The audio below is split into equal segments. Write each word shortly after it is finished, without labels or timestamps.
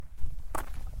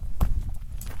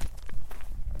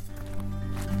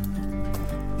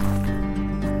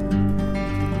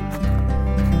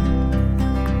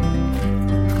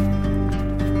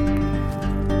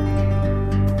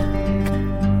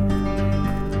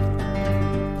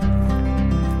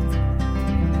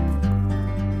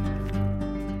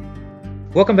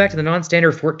Welcome back to the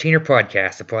Non-Standard 14er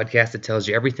Podcast, the podcast that tells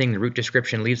you everything the route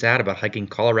description leaves out about hiking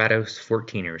Colorado's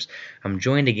 14ers. I'm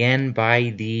joined again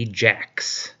by the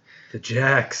Jacks. The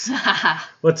Jacks.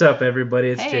 What's up, everybody?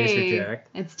 It's Hey, JacerJack.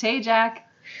 it's TayJack.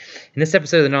 In this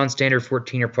episode of the Non-Standard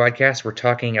 14er Podcast, we're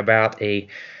talking about a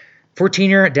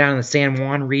 14er down in the San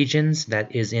Juan regions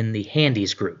that is in the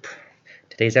Handies group.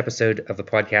 Today's episode of the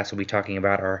podcast will be talking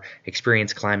about our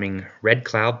experience climbing Red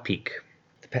Cloud Peak.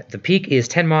 The peak is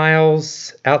 10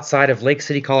 miles outside of Lake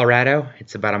City, Colorado.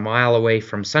 It's about a mile away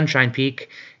from Sunshine Peak,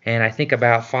 and I think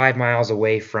about 5 miles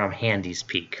away from Handies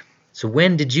Peak. So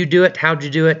when did you do it? How'd you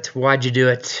do it? Why'd you do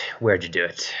it? Where'd you do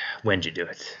it? When'd you do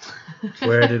it?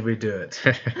 Where did we do it?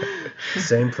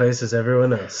 Same place as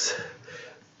everyone else.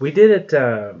 We did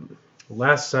it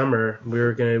last summer.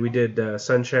 We did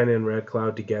Sunshine and Red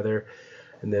Cloud together,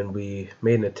 and then we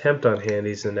made an attempt on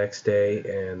Handies the next day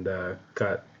and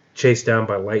got chased down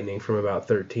by lightning from about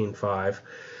 13.5.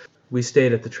 We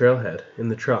stayed at the trailhead in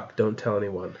the truck. Don't tell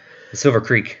anyone. The Silver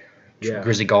Creek, Yeah.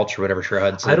 Grizzly Gulch, or whatever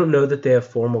trailhead. I don't know that they have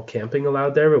formal camping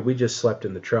allowed there, but we just slept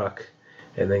in the truck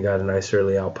and then got a nice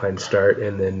early alpine start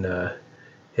and then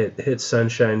hit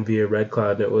Sunshine via Red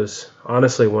Cloud. And it was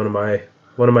honestly one of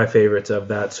my favorites of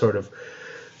that sort of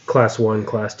class 1,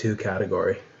 class 2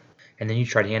 category. And then you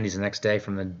tried Handies the next day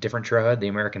from the different trailhead, the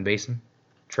American Basin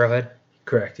trailhead.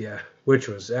 Correct, yeah. Which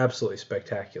was absolutely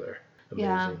spectacular. Amazing.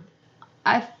 Yeah.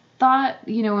 I thought,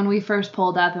 when we first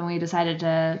pulled up and we decided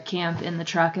to camp in the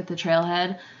truck at the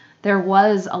trailhead, there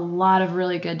was a lot of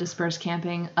really good dispersed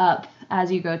camping up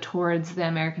as you go towards the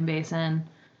American Basin,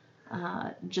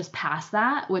 just past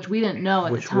that, which we didn't know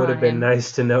at the time. Which would have been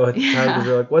nice to know at the time, because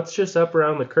Yeah. we're like, what's just up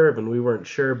around the curve? And we weren't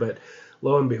sure, but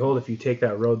lo and behold, if you take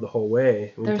that road the whole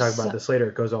way, and we'll talk about this later,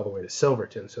 it goes all the way to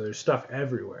Silverton, so there's stuff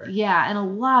everywhere. Yeah, and a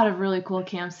lot of really cool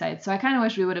campsites. So I kind of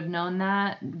wish we would have known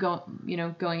that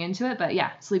going into it. But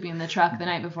yeah, sleeping in the truck the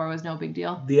night before was no big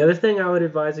deal. The other thing I would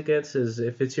advise against is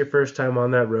if it's your first time on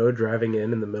that road, driving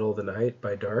in the middle of the night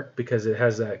by dark, because it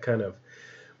has that kind of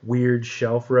weird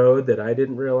shelf road that I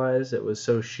didn't realize it was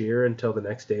so sheer until the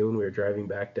next day when we were driving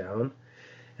back down.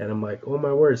 And I'm like, oh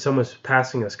my word, someone's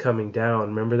passing us coming down.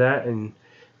 Remember that? And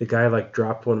the guy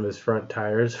dropped one of his front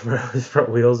tires, his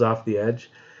front wheels off the edge.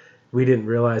 We didn't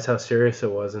realize how serious it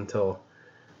was until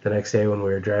the next day when we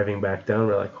were driving back down.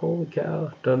 We're like, holy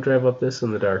cow, don't drive up this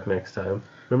in the dark next time.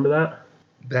 Remember that?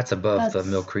 That's above the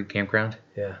Mill Creek campground.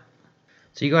 Yeah.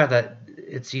 So you go out that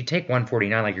you take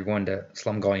 149 like you're going to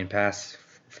Slumgullion Pass,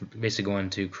 basically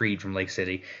going to Creed from Lake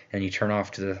City, and you turn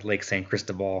off to the Lake San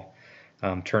Cristobal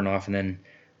turn off, and then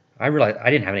I realized I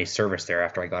didn't have any service there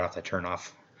after I got off the turn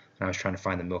off. And I was trying to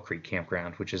find the Mill Creek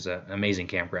campground, which is an amazing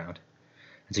campground.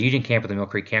 And so you didn't camp at the Mill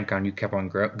Creek campground. You kept on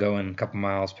going a couple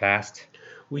miles past.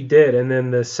 We did, and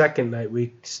then the second night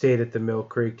we stayed at the Mill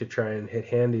Creek to try and hit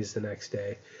Handies the next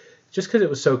day. Just because it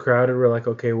was so crowded, we're like,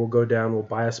 okay, we'll go down, we'll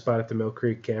buy a spot at the Mill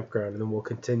Creek campground, and then we'll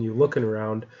continue looking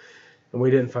around. And we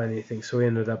didn't find anything, so we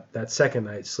ended up that second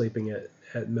night sleeping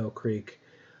at Mill Creek.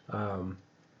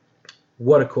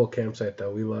 What a cool campsite,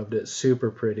 though. We loved it. Super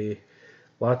pretty.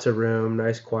 Lots of room,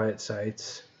 nice quiet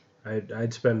sites.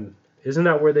 I'd spend... Isn't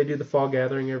that where they do the fall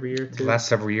gathering every year, too? The last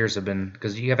several years have been...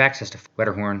 Because you have access to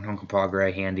Wetterhorn, Uncle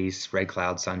Pagre, Handies, Red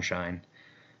Cloud, Sunshine.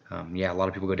 A lot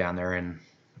of people go down there in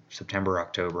September,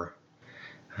 October.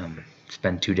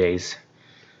 Spend 2 days.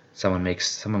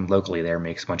 Someone locally there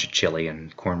makes a bunch of chili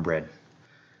and cornbread.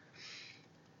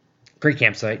 Great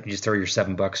campsite. You just throw your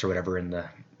 $7 or whatever in the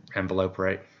envelope,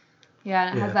 right? Yeah,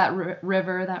 and it has that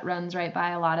river that runs right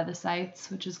by a lot of the sites,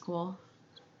 which is cool.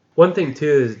 One thing,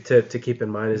 too, is to keep in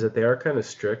mind is that they are kind of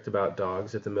strict about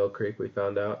dogs at the Mill Creek, we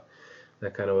found out.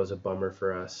 That kind of was a bummer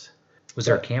for us. Was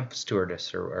there a camp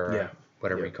stewardess or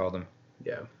whatever you called them?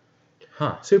 Yeah.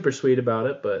 Huh. Super sweet about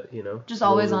it, but, Just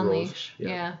always on rules. leash.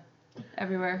 Yeah.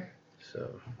 Everywhere. So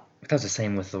That was the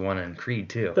same with the one in Creed,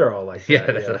 too. they're all like that.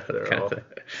 Yeah,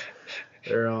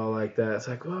 they're all like that. It's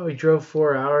like, well, we drove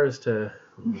 4 hours to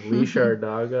leash our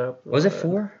dog up. Was it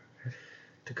 4?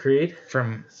 To Creed?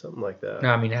 From Something like that. No,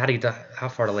 I mean, how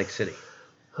far to Lake City?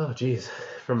 Oh, geez.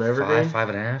 From Evergreen?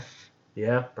 5.5.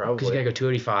 Yeah, probably. Because you gotta go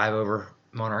 285 over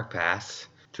Monarch Pass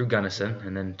through Gunnison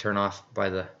and then turn off by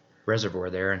the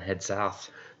reservoir there and head south.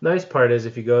 Nice part is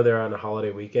if you go there on a holiday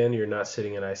weekend, you're not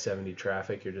sitting in I-70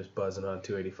 traffic. You're just buzzing on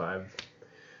 285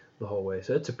 the whole way.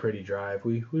 So it's a pretty drive.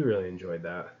 We really enjoyed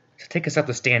that. So take us up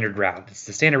the standard route.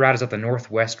 The standard route is up the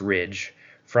northwest ridge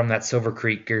from that Silver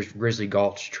Creek Grizzly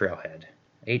Gulch trailhead.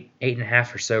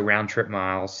 8.5 or so round trip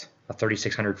miles, a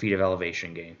 3,600 feet of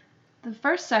elevation gain. The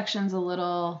first section's a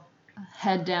little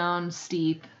head down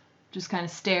steep, just kind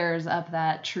of stairs up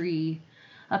that treed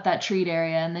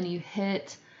area, and then you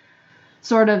hit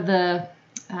sort of the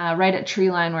right at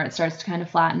tree line where it starts to kind of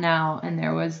flatten out, and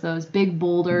there was those big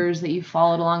boulders that you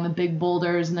followed along the big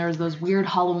boulders, and there was those weird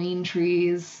Halloween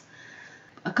trees,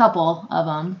 a couple of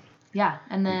them. Yeah,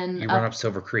 and then you run up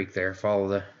Silver Creek there, follow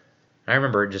the. I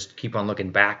remember just keep on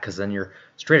looking back because then you're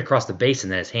straight across the basin.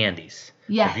 That is Handy's.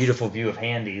 Yes. A beautiful view of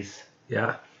Handy's.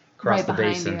 Yeah. Across right the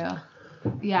behind basin.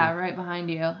 you. Yeah, right behind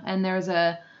you. And there's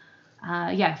a,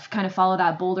 kind of follow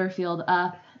that boulder field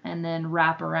up and then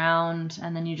wrap around,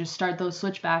 and then you just start those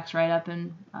switchbacks right up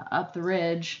and up the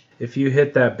ridge. If you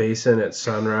hit that basin at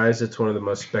sunrise, it's one of the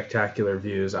most spectacular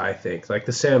views, I think. Like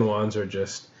the San Juans are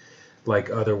just like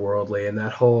otherworldly, and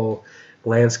that whole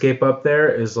landscape up there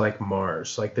is like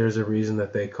Mars. Like there's a reason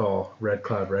that they call Red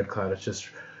Cloud. It's just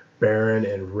barren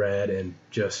and red, and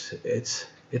just it's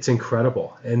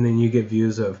incredible. And then you get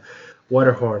views of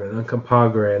Waterhorn and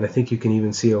Uncompahgre, and I think you can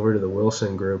even see over to the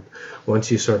Wilson group once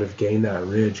you sort of gain that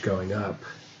ridge going up.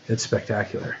 It's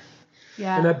spectacular.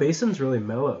 Yeah. And that basin's really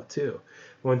mellow too.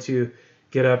 Once you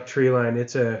get up tree line,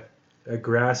 it's a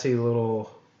grassy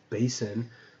little basin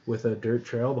with a dirt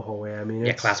trail the whole way. I mean,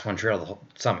 it's Class 1 trail, the whole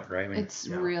summit, right? I mean, it's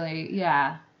really,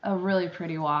 a really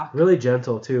pretty walk. really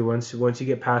gentle too. Once you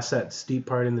get past that steep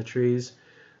part in the trees,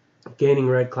 gaining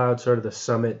Red Cloud, sort of the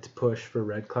summit push for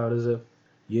Red Cloud is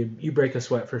you break a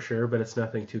sweat for sure, but it's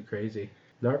nothing too crazy.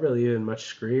 Not really even much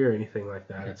scree or anything like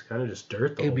that. It's kind of just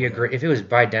dirt. It would be if it was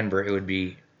by Denver, it would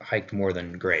be hiked more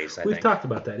than Gray's, I think. We've talked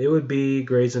about that. It would be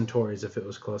Gray's and Torrey's if it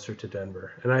was closer to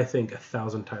Denver, and I think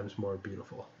 1,000 times more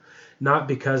beautiful. Not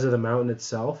because of the mountain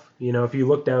itself. You know, if you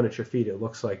look down at your feet, it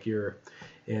looks like you're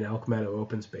in Elk Meadow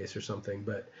open space or something,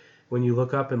 but when you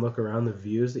look up and look around the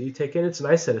views that you take in, it's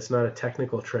nice that it's not a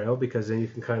technical trail, because then you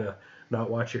can kind of not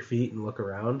watch your feet and look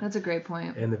around. That's a great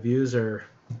point. And the views are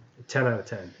 10 out of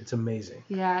 10. It's amazing.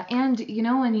 Yeah, and you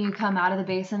know when you come out of the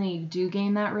basin and you do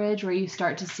gain that ridge where you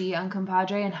start to see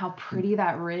Uncompahgre and how pretty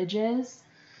that ridge is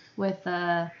with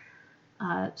the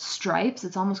stripes.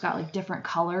 It's almost got like different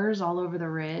colors all over the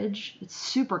ridge. It's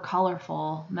super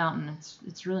colorful mountain.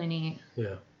 It's really neat.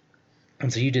 Yeah.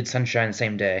 And so you did Sunshine the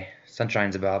same day.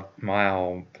 Sunshine's about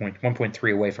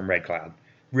 1.3 away from Red Cloud.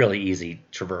 Really easy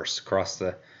traverse across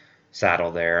the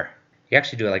saddle there. You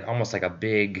actually do like almost like a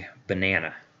big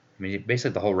banana. I mean,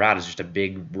 basically the whole route is just a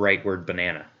big rightward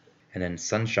banana. And then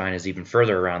Sunshine is even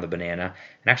further around the banana.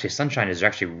 And actually Sunshine is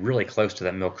actually really close to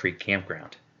that Mill Creek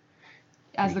campground.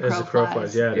 As the crow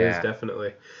flies. Yeah, it is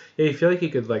definitely. Yeah, you feel like you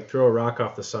could like throw a rock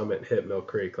off the summit and hit Mill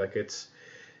Creek. Like it's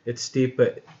steep,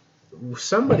 but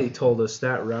somebody told us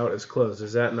that route is closed.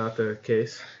 Is that not the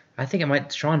case? I think it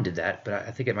might. Sean did that, but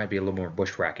I think it might be a little more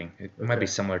bushwhacking. It might be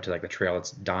similar to like the trail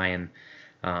that's dying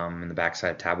in the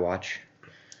backside of Tabwatch.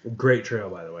 Great trail,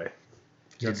 by the way.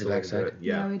 You did the backside?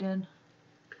 Yeah, we did.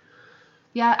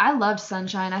 Yeah, I loved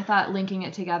Sunshine. I thought linking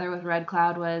it together with Red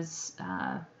Cloud was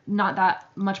not that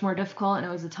much more difficult, and it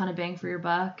was a ton of bang for your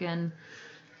buck. And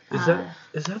is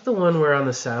that the one where on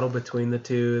the saddle between the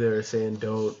two they were saying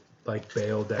don't like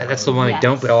bail down? That's the one. Yes.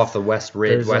 Don't bail off the west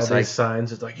ridge. There's west all these side.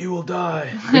 signs. It's like you will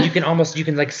die. But you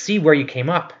can like see where you came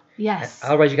up. Yes.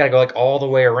 Otherwise, you got to go like all the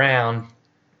way around,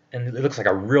 and it looks like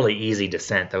a really easy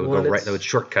descent that would go right. That would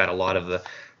shortcut a lot of the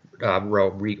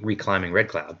reclimbing Red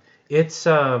Cloud. It's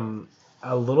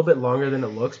a little bit longer than it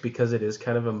looks because it is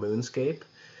kind of a moonscape.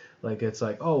 Like it's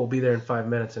like, oh, we'll be there in 5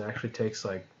 minutes, and it actually takes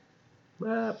like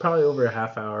probably over a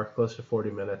half hour, close to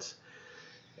 40 minutes.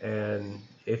 And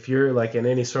if you're like in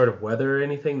any sort of weather or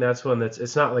anything, that's one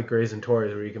it's not like Gray's and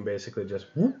Torrey's where you can basically just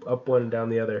whoop up one and down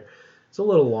the other. It's a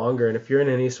little longer, and if you're in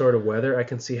any sort of weather, I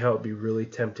can see how it'd be really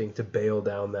tempting to bail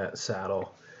down that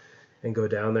saddle and go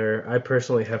down there. I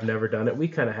personally have never done it. We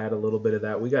kind of had a little bit of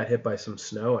that. We got hit by some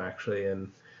snow actually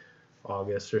in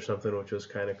August or something, which was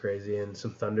kind of crazy, and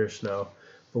some thunder snow.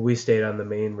 But we stayed on the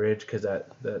main ridge because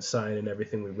that sign and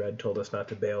everything we read told us not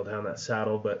to bail down that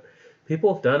saddle. But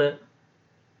people have done it.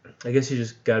 I guess you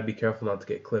just got to be careful not to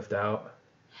get cliffed out.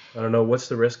 I don't know. What's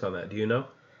the risk on that? Do you know?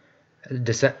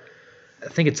 I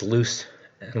think it's loose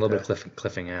and a little bit of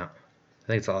cliffing out. I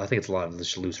think it's a lot of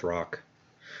just loose rock.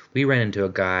 We ran into a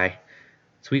guy.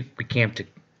 So we camped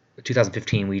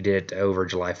 2015. We did it over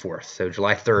July 4th. So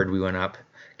July 3rd we went up,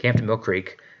 camped at Mill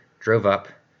Creek, drove up,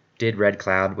 did Red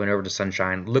Cloud, went over to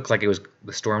Sunshine. Looked like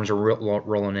the storms were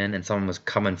rolling in, and someone was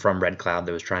coming from Red Cloud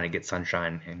that was trying to get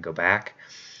Sunshine and go back.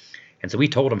 And so we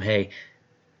told him, hey,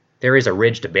 there is a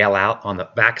ridge to bail out on the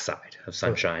backside of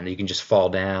Sunshine that you can just fall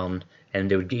down,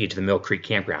 and it would get you to the Mill Creek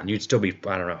campground. You'd still be,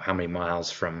 I don't know how many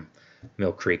miles from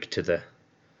Mill Creek to the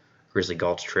Grizzly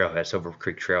Gulch trailhead, Silver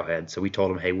Creek trailhead. So we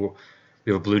told him, hey, we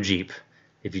have a blue Jeep.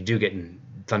 If you do get in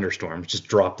thunderstorms, just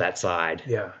drop that side.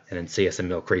 Yeah. And then see us in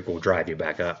Mill Creek. We'll drive you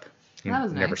back up. You That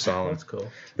was never nice. saw them. That's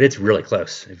cool. But it's really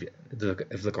close if you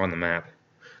look on the map.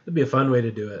 It'd be a fun way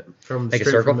to do it Make a straight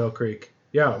circle? from Mill Creek.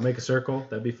 Yeah, make a circle.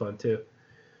 That'd be fun too.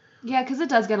 Yeah, because it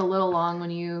does get a little long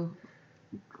when you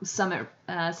summit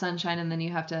Sunshine and then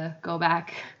you have to go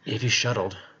back If you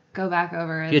shuttled.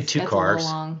 over. You had two it's cars. a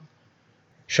little long.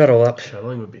 Shuttle up.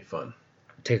 Shuttling would be fun.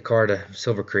 Take a car to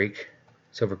Silver Creek,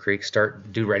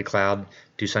 do Red Cloud,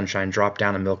 do Sunshine, drop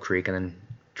down to Mill Creek, and then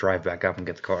drive back up and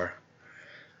get the car.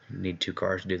 You need 2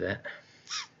 cars to do that.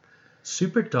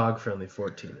 Super dog-friendly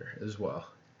 14er as well.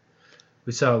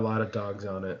 We saw a lot of dogs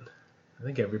on it. I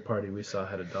think every party we saw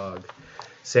had a dog.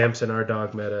 Samson, our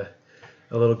dog, met a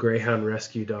little greyhound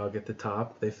rescue dog at the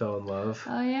top. They fell in love.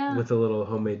 Oh, yeah. With a little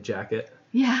homemade jacket.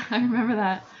 Yeah, I remember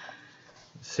that.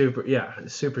 Super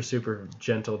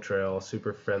gentle trail,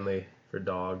 super friendly for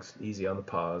dogs, easy on the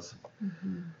paws.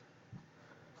 Mm-hmm.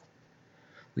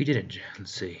 We did it,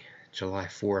 let's see, July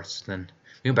 4th. Then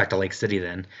we went back to Lake City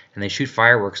then, and they shoot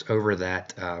fireworks over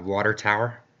that water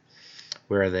tower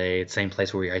same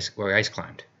place where we ice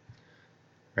climbed.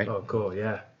 Right? Oh, cool,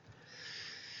 yeah.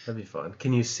 That'd be fun.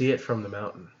 Can you see it from the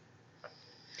mountain?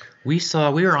 We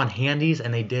were on Handies,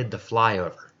 and they did the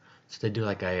flyover. So they do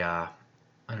like a,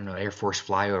 Air Force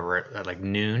flyover at like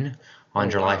noon on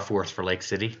July 4th for Lake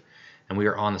City. And we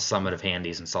were on the summit of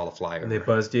Handies and saw the flyover. And they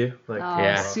buzzed you?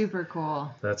 Yeah. Super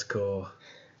cool. That's cool.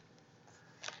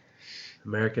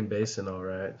 American Basin, all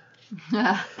right.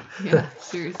 Yeah,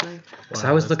 seriously. So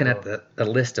I was looking at the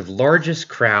list of largest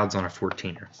crowds on a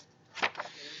 14er.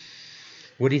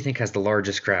 What do you think has the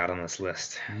largest crowd on this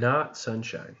list? Not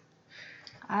Sunshine.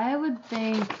 I would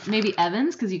think maybe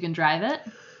Evans, because you can drive it.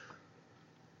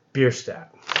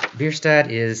 Bierstadt.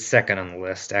 Bierstadt is second on the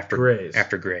list after Grays.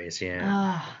 After Grays,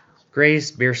 yeah. Oh.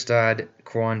 Grays, Bierstadt,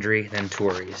 Quandary, then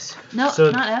Torreys. No, So-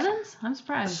 not Evans? I'm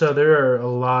surprised. So there are a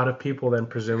lot of people then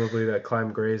presumably that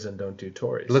climb Grays and don't do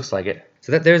Tories. It looks like it.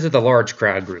 So those are the large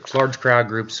crowd groups. Large crowd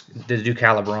groups they do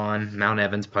Calibron, Mount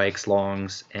Evans, Pikes,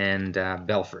 Longs, and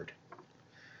Belford.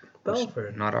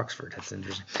 Belford. Not Oxford. That's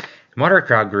interesting. Moderate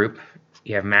crowd group,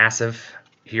 you have Massive,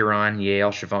 Huron,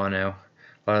 Yale, Shivano,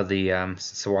 a lot of the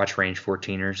Saguache Range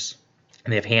 14ers.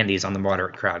 And they have Handies on the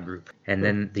moderate crowd group. And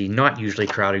then the not usually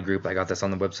crowded group, I got this on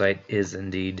the website, is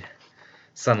indeed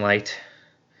Sunlight,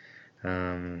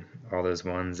 all those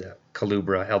ones,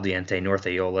 Calubra, El Diente, North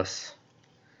Aeolus.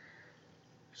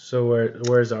 So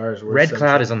where's ours? Where's Red Sunshine?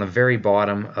 Cloud is on the very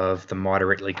bottom of the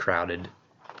moderately crowded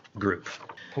group.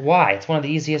 Why? It's one of the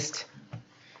easiest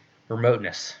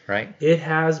remoteness, right? It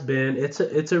has been. It's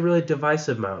a really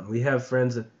divisive mountain. We have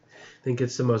friends that think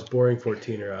it's the most boring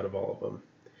 14er out of all of them.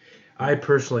 I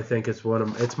personally think it's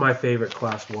my favorite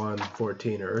Class 1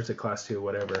 14er, or is it Class 2,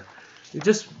 whatever.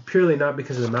 Just purely not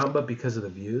because of the mountain, but because of the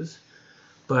views.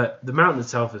 But the mountain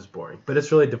itself is boring. But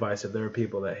it's really divisive. There are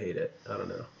people that hate it. I don't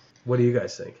know. What do you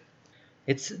guys think?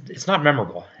 It's not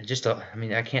memorable. It just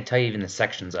I can't tell you even the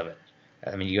sections of it.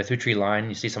 I mean, you go through tree line,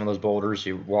 you see some of those boulders,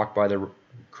 you walk by the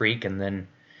creek, and then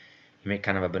you make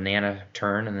kind of a banana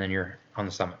turn, and then you're on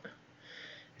the summit.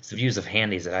 It's the views of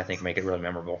Handies that I think make it really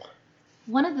memorable.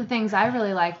 One of the things I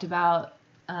really liked about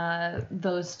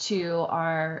those two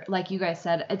are, like you guys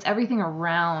said, it's everything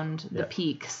around the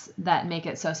peaks that make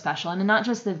it so special. And not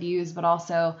just the views, but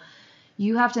also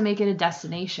you have to make it a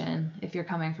destination if you're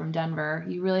coming from Denver.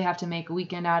 You really have to make a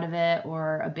weekend out of it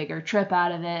or a bigger trip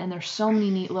out of it. And there's so many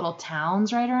neat little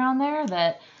towns right around there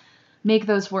that make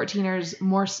those 14ers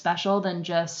more special than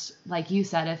just, like you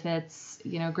said, if it's,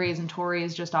 Grays and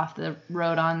Torreys just off the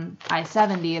road on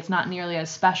I-70, it's not nearly as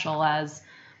special as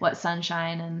what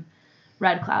Sunshine and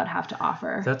Red Cloud have to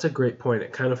offer. That's a great point.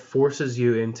 It kind of forces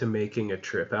you into making a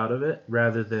trip out of it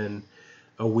rather than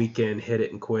a weekend, hit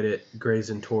it and quit it,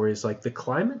 Grays and Torreys. Like, the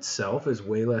climb itself is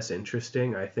way less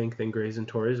interesting, I think, than Grays and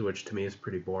Torreys, which to me is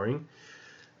pretty boring,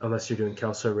 unless you're doing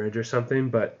Kelso Ridge or something.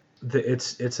 But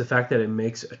it's the fact that it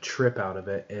makes a trip out of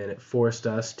it, and it forced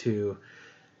us to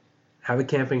have a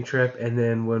camping trip. And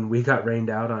then when we got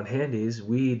rained out on Handies,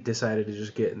 we decided to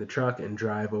just get in the truck and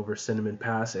drive over Cinnamon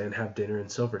Pass and have dinner in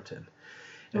Silverton.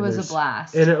 It was a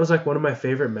blast. And it was like one of my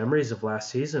favorite memories of last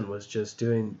season was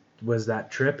that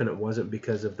trip, and it wasn't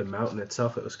because of the mountain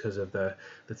itself. It was because of the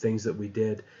things that we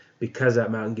did, because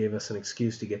that mountain gave us an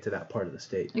excuse to get to that part of the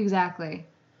state. Exactly.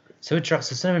 So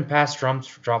Cinnamon Pass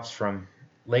drops from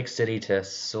Lake City to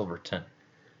Silverton.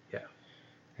 Yeah.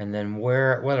 And then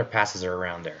what other passes are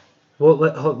around there? Well,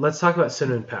 let's talk about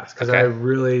Cinnamon Pass, because Okay. I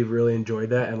really, really enjoyed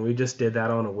that, and we just did that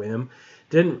on a whim.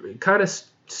 Kind of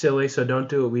silly, so don't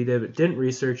do what we did, but didn't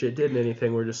research it, didn't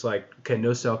anything. We're just like, okay,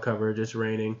 no cell coverage, it's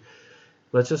raining.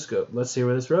 Let's just go. Let's see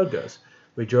where this road goes.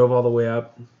 We drove all the way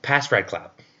up. Past Red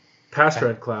Cloud. past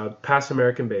Red Cloud, past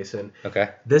American Basin. Okay.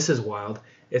 This is wild.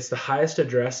 It's the highest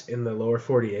address in the lower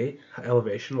 48,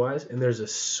 elevation-wise, and there's a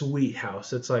sweet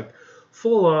house. It's like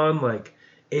full-on, like,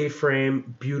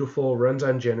 A-frame, beautiful, runs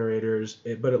on generators,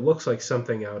 but it looks like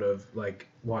something out of, like,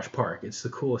 Wash Park. It's the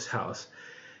coolest house.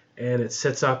 And it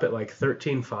sits up at, like,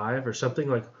 13.5 or something,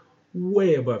 like,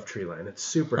 way above tree line. It's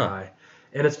super high.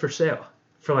 And it's for sale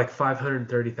for, like,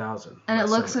 $530,000. And it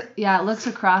looks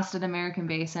across at American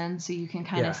Basin, so you can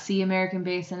kind of see American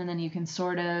Basin, and then you can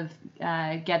sort of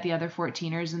get the other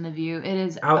 14ers in the view. It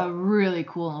is a really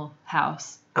cool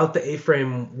house. Out the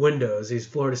A-frame windows, these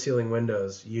floor-to-ceiling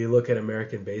windows, you look at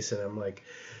American Basin, I'm like,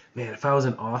 man, if I was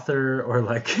an author or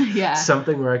like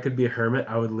something where I could be a hermit,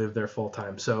 I would live there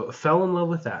full-time. So fell in love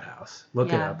with that house.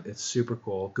 Look it up. It's super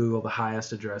cool. Google the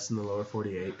highest address in the lower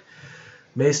 48.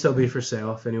 May still be for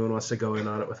sale. If anyone wants to go in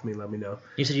on it with me, let me know.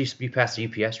 You said you passed a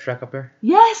UPS truck up there?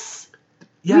 Yes!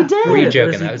 Yeah. We did! Were you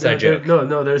joking? That was a joke.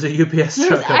 No, there's a UPS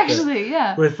truck up actually,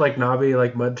 there. With like knobby,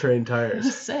 like mud train tires. It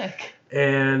was sick.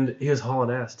 And he was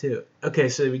hauling ass too. Okay,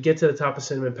 so we get to the top of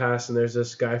Cinnamon Pass, and there's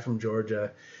this guy from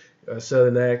Georgia,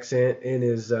 southern accent, in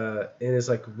his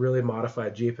like really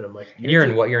modified Jeep, and I'm like, You're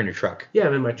in what? You're in your truck. Yeah,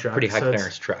 I'm in my truck. Pretty high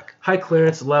clearance truck. High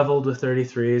clearance, leveled with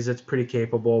 33s. It's pretty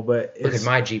capable, but Look at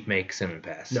my Jeep make Cinnamon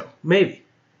Pass. No, maybe.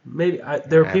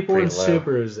 There were people in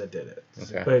Subarus that did it,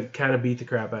 but kind of beat the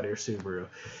crap out of your Subaru.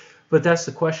 But that's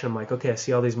the question. I'm like, okay, I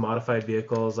see all these modified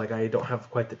vehicles. Like, I don't have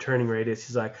quite the turning radius.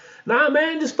 He's like, nah,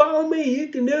 man, just follow me. You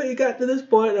can do it. You got to this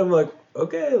point. And I'm like,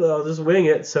 okay, well, I'll just wing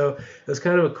it. So it was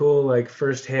kind of a cool, like,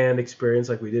 first-hand experience.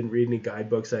 Like, we didn't read any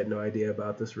guidebooks. I had no idea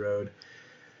about this road.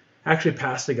 Actually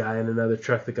passed a guy in another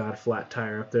truck that got a flat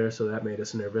tire up there, so that made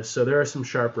us nervous. So there are some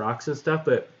sharp rocks and stuff,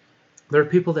 but there are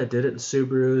people that did it in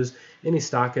Subarus. Any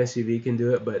stock SUV can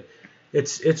do it, but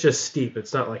it's just steep.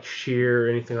 It's not like sheer or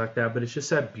anything like that, but it's just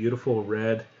that beautiful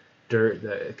red dirt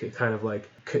that kind of like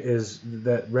is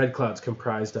that Red Cloud's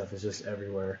comprised of is just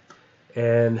everywhere.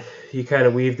 And you kind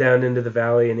of weave down into the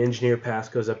valley, and Engineer Pass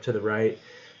goes up to the right,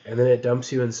 and then it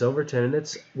dumps you in Silverton, and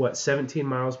it's 17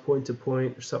 miles point to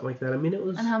point or something like that. I mean, it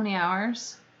was. And how many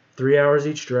hours? 3 hours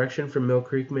each direction from Mill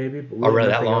Creek, maybe. But really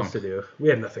that long? Else to do. We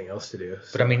had nothing else to do.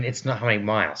 So. But I mean, it's not how many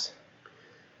miles.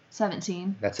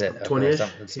 17. That's it. 20-ish?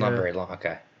 It's not very long.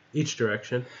 Okay. Each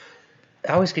direction.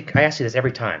 I ask you this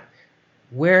every time.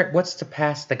 What's the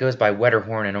pass that goes by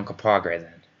Wetterhorn and Uncle Pagre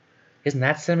then? Isn't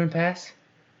that Cinnamon Pass?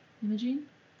 Imogene?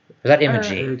 Is that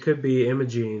Imogene? It could be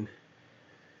Imogene.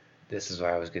 This is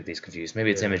why I always get these confused.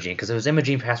 Maybe it's Imogene, because it was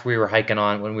Imogene Pass we were hiking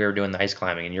on when we were doing the ice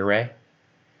climbing in Uray.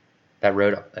 That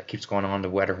road that keeps going on to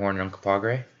Wetterhorn and Uncle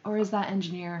Pagre. Or is that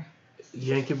Engineer?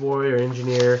 Yankee Boy or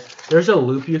Engineer. There's a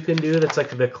loop you can do that's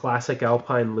like the classic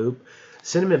Alpine loop.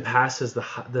 Cinnamon Pass is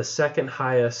the second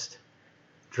highest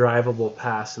drivable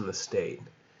pass in the state.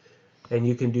 And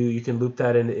you can loop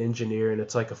that into Engineer, and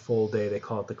it's like a full day. They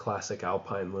call it the classic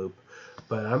Alpine loop.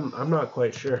 But I'm not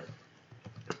quite sure.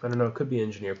 I don't know. It could be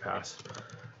Engineer Pass.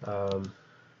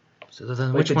 So then,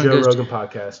 like which the one Joe goes Rogan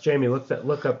podcast. Jamie, look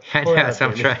up. I'm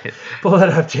trying. Pull that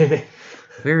up, Jamie.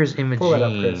 Where is Imogene? Pull that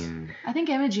up, Chris. I think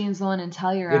Imogene's the one in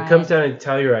Telluride. It comes down in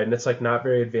Telluride, and it's like not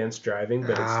very advanced driving,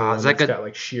 but it's the one that's got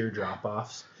like sheer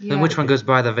drop-offs. Yeah. Then which one goes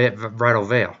by the Bridal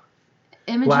Veil?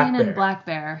 Imogene and Black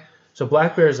Bear. So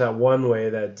Black Bear is that one way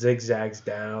that zigzags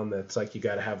down. That's like you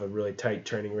got to have a really tight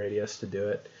turning radius to do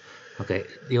it. Okay,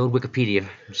 the old Wikipedia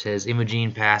says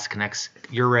Imogene Pass connects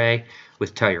Uray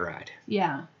with Telluride.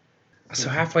 Yeah. So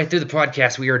halfway through the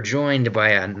podcast, we are joined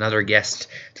by another guest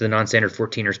to the Non-Standard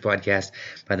 14ers podcast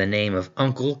by the name of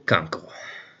Uncle Kunckel.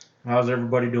 How's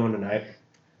everybody doing tonight?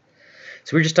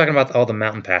 So we were just talking about all the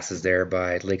mountain passes there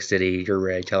by Lake City,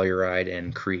 Uray, Telluride,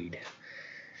 and Creed.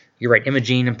 You're right,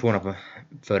 Imogene, I'm pulling up a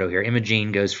photo here.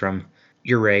 Imogene goes from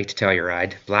Uray to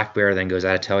Telluride. Black Bear then goes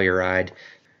out of Telluride.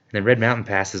 And then Red Mountain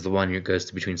Pass is the one that goes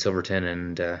to between Silverton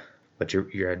and,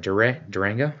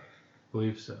 Durango? I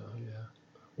believe so, yeah.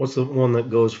 What's the one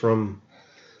that goes from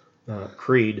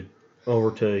Creed over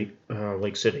to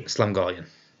Lake City? Slumgullion.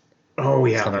 Oh,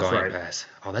 yeah, Slumgullion that's right. Pass.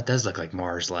 Oh, that does look like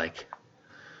Mars, like.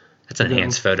 That's an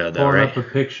enhanced photo, though, Pulling right? up a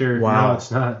picture. Wow. No,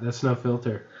 it's not. That's no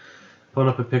filter. Pulling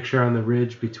up a picture on the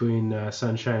ridge between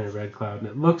Sunshine and Red Cloud, and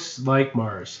it looks like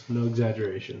Mars. No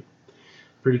exaggeration.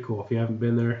 Pretty cool. If you haven't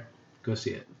been there, go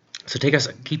see it. So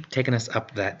keep taking us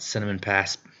up that Cinnamon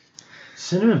Pass.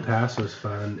 Cinnamon Pass was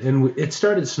fun, and it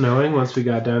started snowing once we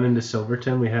got down into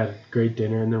Silverton. We had a great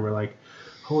dinner, and then we're like,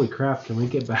 holy crap, can we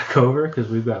get back over? Because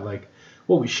we've got like,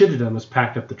 what we should have done was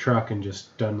packed up the truck and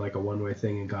just done like a one-way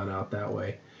thing and gone out that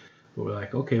way. But we're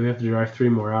like, okay, we have to drive 3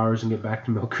 more hours and get back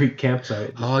to Mill Creek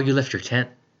campsite. Oh, you left your tent?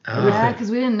 Yeah,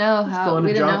 because we didn't know Let's how. go on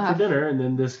We a didn't know jaunt how. for dinner, and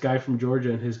then this guy from Georgia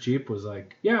in his Jeep was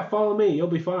like, "Yeah, follow me, you'll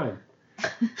be fine."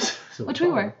 So Which we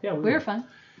followed. were. Yeah, We were fine.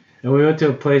 And we went to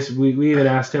a place. We even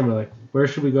asked him, we're like, "Where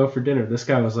should we go for dinner?" This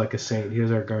guy was like a saint. He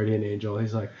was our guardian angel.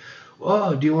 He's like,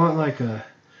 "Oh, do you want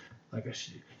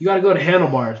you got to go to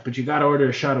Handlebars, but you got to order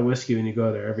a shot of whiskey when you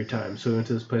go there every time." So we went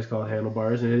to this place called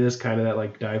Handlebars, and it is kind of that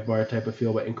like dive bar type of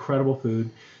feel, but incredible food.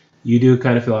 You do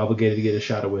kind of feel obligated to get a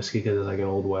shot of whiskey because it's like an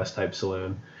Old West type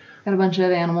saloon. Got a bunch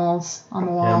of animals on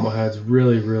the wall. Animal has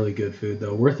really, really good food,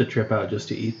 though. Worth the trip out just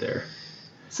to eat there.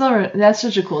 Silverton, that's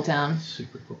such a cool town.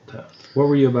 Super cool town. What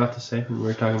were you about to say when we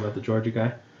were talking about the Georgia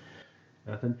guy?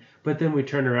 Nothing. But then we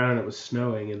turned around and it was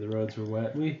snowing and the roads were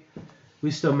wet. We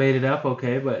still made it up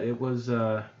okay, but it was,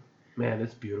 man,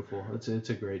 it's beautiful. It's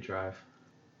a great drive.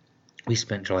 We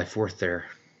spent July 4th there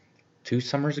 2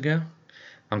 summers ago.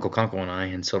 Uncle Kunckel and I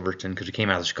in Silverton, because we came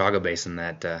out of the Chicago basin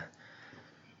that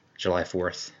July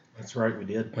 4th. That's right, we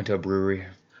did. Went to a brewery.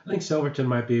 I think Silverton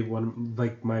might be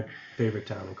my favorite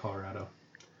town in Colorado.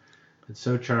 It's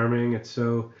so charming. It's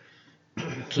so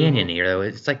Canyony, though.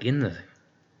 It's like in the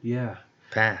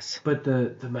pass. But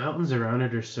the mountains around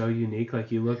it are so unique.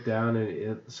 Like you look down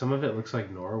and some of it looks like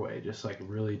Norway, just like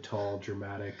really tall,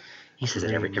 dramatic. He says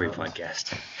it every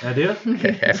podcast. I do?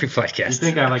 Every podcast. You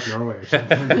think I like Norway or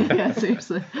something? Yeah,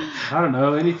 seriously. I don't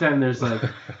know. Anytime there's like,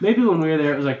 maybe when we were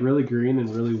there, it was like really green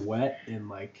and really wet and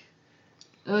like.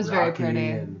 It was very rocky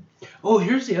pretty. Oh,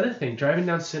 here's the other thing. Driving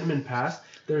down Cinnamon Pass,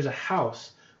 there's a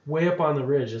house way up on the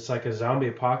ridge. It's like a zombie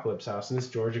apocalypse house, and this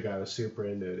Georgia guy was super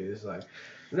into it. He was like,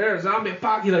 "There's a zombie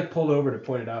apocalypse." He like pulled over to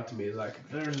point it out to me. He's like,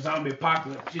 "There's a zombie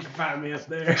apocalypse. You can find me up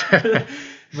there."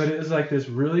 But it was like this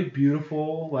really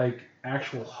beautiful, like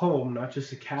actual home, not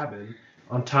just a cabin,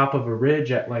 on top of a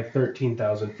ridge at like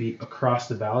 13,000 feet across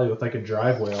the valley with like a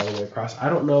driveway all the way across. I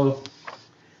don't know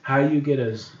how you get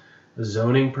a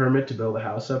zoning permit to build a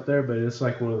house up there, but it's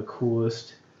like one of the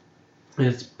coolest. And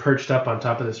it's perched up on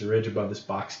top of this ridge above this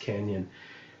box canyon.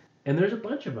 And there's a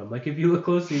bunch of them. Like if you look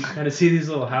closely, you can kind of see these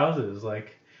little houses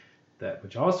like that,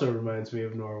 which also reminds me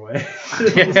of Norway. Up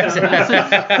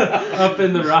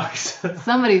in the rocks.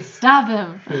 Somebody stop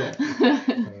him.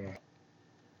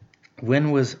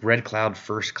 When was Red Cloud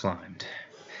first climbed?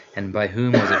 And by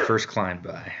whom was it first climbed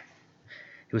by?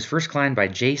 It was first climbed by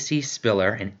J.C.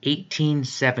 Spiller in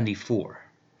 1874.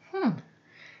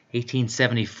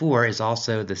 1874 is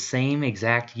also the same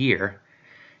exact year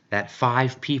that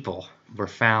 5 people were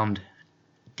found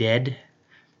dead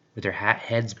with their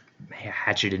heads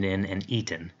hatcheted in and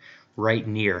eaten right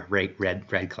near Red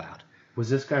Cloud. Was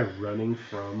this guy running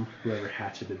from whoever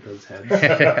hatcheted those heads?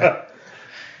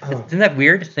 Isn't that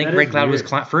weird? I think That Red is Cloud was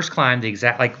weird. first climbed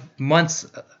like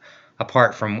months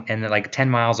apart from, and like 10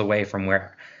 miles away from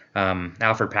where the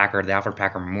Alferd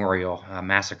Packer Memorial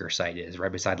Massacre site is,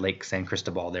 right beside Lake San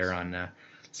Cristobal there on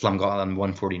Slumgall on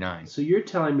 149. So you're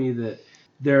telling me that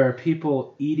there are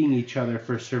people eating each other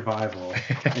for survival,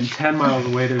 and 10 miles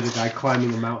away there's a guy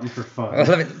climbing a mountain for fun.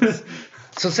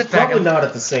 So sit back. Probably not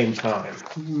at the same time.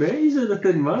 Maybe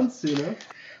within months, you know?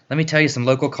 Let me tell you some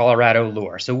local Colorado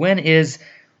lore. So when is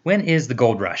the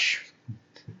gold rush?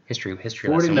 History lesson.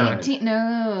 49.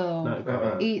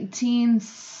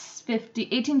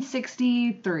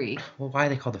 1863. Well, why are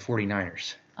they called the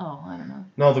 49ers? Oh, I don't know.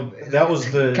 No, that was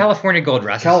the California gold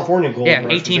rush. California gold Yeah,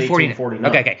 rush. 1849.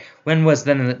 Okay. When was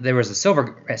there was a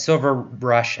silver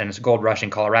rush and a gold rush in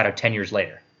Colorado 10 years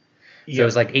later. So it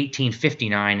was like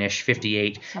 1859-ish,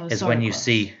 58 is when you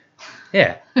see,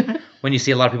 when you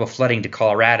see a lot of people flooding to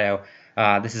Colorado.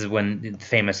 This is when the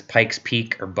famous Pikes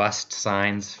Peak or Bust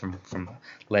signs from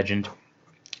legend.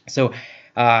 So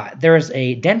there is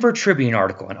a Denver Tribune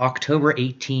article in October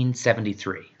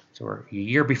 1873. So we're a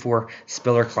year before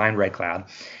Spiller climbed Red Cloud.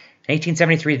 In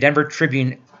 1873, the Denver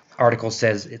Tribune article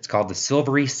says it's called the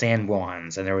Silvery San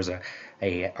Juans, and there was a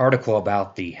article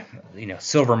about the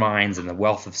silver mines and the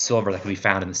wealth of silver that can be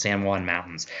found in the San Juan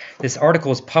Mountains. This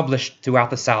article is published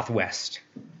throughout the Southwest,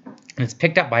 and it's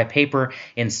picked up by a paper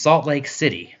in Salt Lake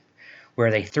City, where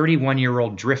a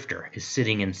 31-year-old drifter is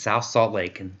sitting in South Salt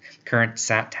Lake in the current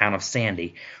town of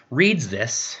Sandy, reads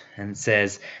this and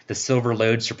says the silver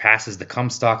lode surpasses the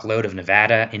Comstock lode of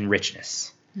Nevada in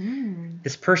richness.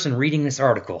 This person reading this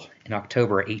article in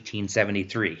October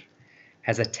 1873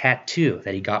 has a tattoo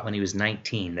that he got when he was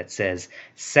 19 that says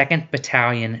 2nd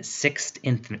Battalion,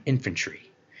 6th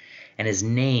Infantry. And his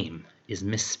name is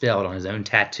misspelled on his own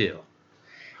tattoo.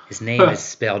 His name is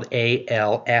spelled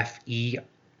Alferd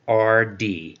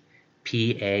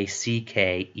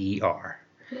Packer.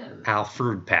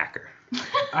 Alferd Packer.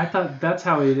 I thought that's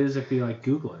how it is if you like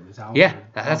Google him. Is Alferd. Yeah,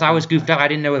 that's I always goofed out. I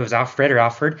didn't know it was Alfred or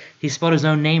Alfred. He spelled his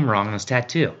own name wrong on his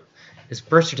tattoo. His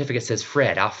birth certificate says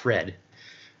Fred, Alfred.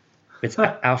 It's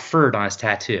Alferd on his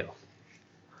tattoo.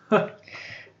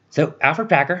 So Alferd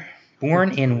Packer,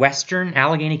 born in western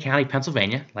Allegheny County,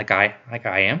 Pennsylvania, like I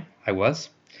was.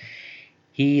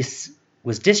 He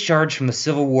was discharged from the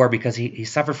Civil War because he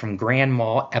suffered from grand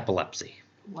mal epilepsy.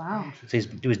 Wow. So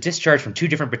he was discharged from 2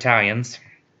 different battalions.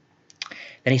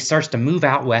 Then he starts to move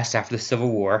out west after the Civil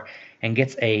War and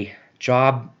gets a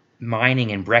job mining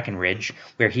in Breckenridge,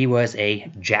 where he was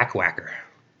a jackwhacker.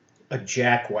 A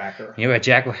jackwhacker. You know what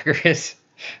a jackwhacker is?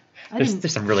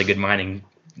 There's some really good mining.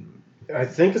 I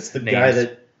think it's the names. guy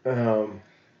that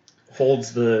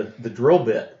holds the drill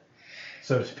bit,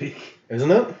 so to speak.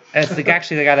 Isn't it? It's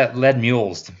actually the guy that led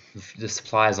mules, the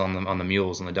supplies on the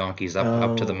mules and the donkeys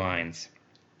up to the mines.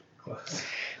 Close.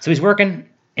 So he's working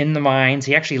in the mines.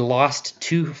 He actually lost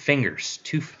 2 fingers,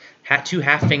 two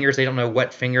half fingers. They don't know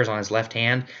what fingers on his left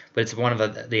hand, but it's one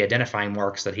of the identifying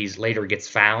marks that he's later gets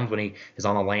found when he is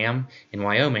on a lam in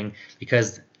Wyoming,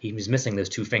 because he was missing those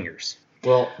 2 fingers.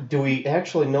 Well, do we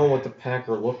actually know what the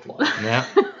Packer looked like? Yeah,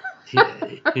 he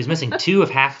was missing 2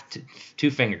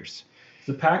 fingers. Is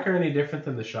the Packer any different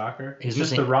than the Shocker? He's It's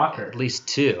just missing the Rocker. At least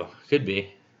 2. Could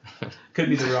be. Could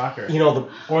be the Rocker. You know,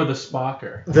 or the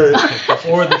Spocker. the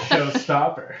Or the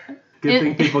Showstopper. Good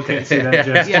thing people can't see that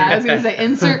gesture. Yeah, I was going to say,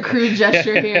 insert crude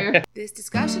gesture here. This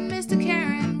discussion, Mr.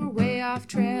 Karen, we're way off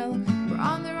trail. We're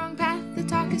on the wrong path, the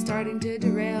talk is starting to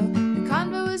derail. The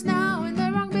convo is now in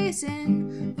the wrong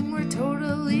basin, and we're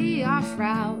totally off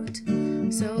route.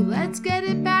 So let's get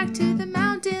it back to the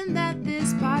mountain that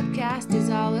this podcast is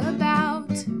all about.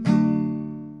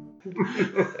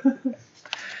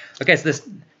 Okay, so this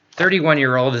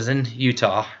 31-year-old is in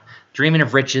Utah, dreaming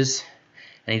of riches,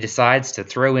 and he decides to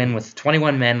throw in with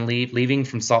 21 men leaving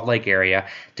from Salt Lake area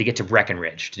to get to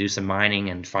Breckenridge to do some mining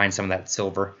and find some of that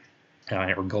silver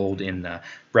or gold in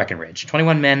Breckenridge.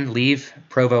 21 men leave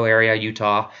Provo area,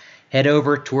 Utah, head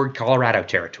over toward Colorado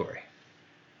territory.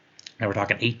 Now we're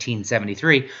talking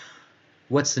 1873.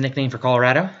 What's the nickname for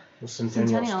Colorado? the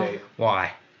Centennial Centennial. State,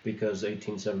 Why? because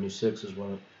 1876 is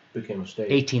when it became a state.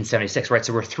 1876, right?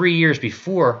 So we're 3 years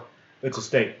before It's a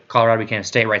state. Colorado became a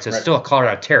state, right? So it's Right. still a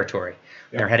Colorado territory.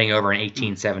 Yeah. They're heading over in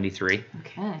 1873.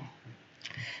 Okay.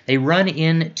 They run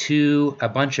into a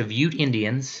bunch of Ute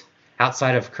Indians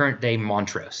outside of current-day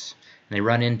Montrose. And they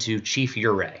run into Chief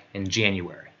Ouray in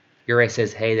January. Ouray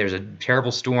says, hey, there's a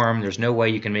terrible storm. There's no way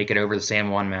you can make it over the San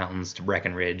Juan Mountains to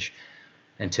Breckenridge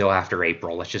until after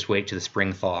April. Let's just wait to the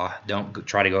spring thaw. Don't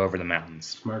try to go over the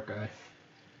mountains. Smart guy.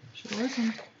 Should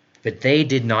listen. But they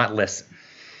did not listen.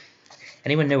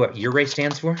 Anyone know what Ouray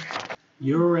stands for?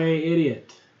 You're a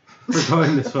idiot for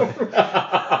going this way.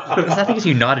 I think it's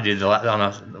you nodded on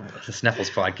the Sneffels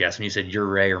podcast when you said your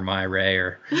Ray or my Ray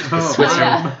or Oh,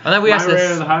 Switzerland. yeah. And then we My asked Ray this,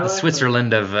 or the the highlight?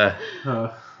 Switzerland of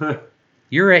Oh.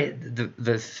 Ouray.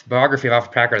 The biography of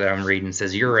Alferd Packer that I'm reading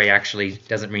says Ouray actually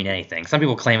doesn't mean anything. Some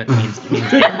people claim it means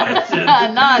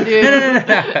Nah, dude.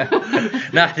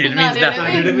 Nah, dude, it Nah, means dude, nothing.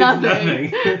 it means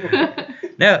nothing.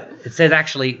 No, it says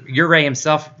actually Ouray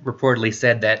himself reportedly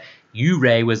said that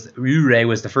Ouray was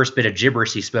the first bit of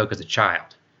gibberish he spoke as a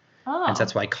child. Oh. And so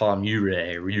that's why I call him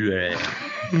Ouray.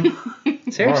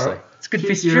 Seriously. All right. It's a good Chief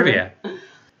piece of Ouray. trivia.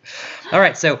 All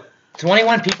right, so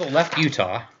 21 people left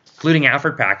Utah, including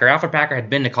Alferd Packer. Alferd Packer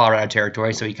had been to Colorado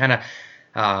Territory, so he kind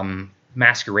of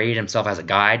masqueraded himself as a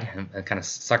guide and kind of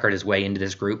suckered his way into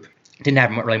this group. Didn't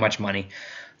have really much money.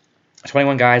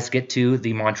 21 guys get to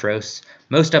the Montrose.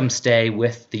 Most of them stay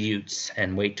with the Utes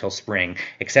and wait till spring,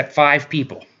 except 5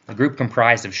 people. A group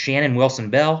comprised of Shannon Wilson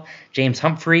Bell, James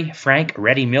Humphrey, Frank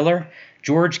Reddy Miller,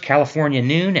 George California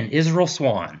Noon, and Israel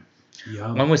Swan.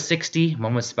 Yum. One was 60,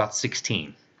 one was about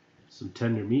 16. Some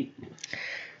tender meat.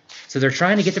 So they're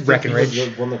trying to get to He was Breckenridge. the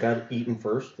one that got eaten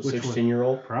first, the Which one?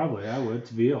 16-year-old. Probably, I would. It's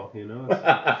veal, you know.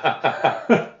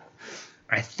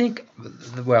 I think,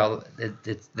 well,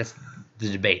 that's the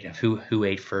debate of who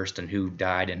ate first and who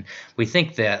died. And we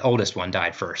think the oldest one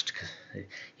died first because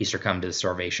he succumbed to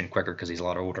starvation quicker because he's a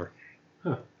lot older.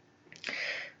 Huh.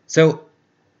 So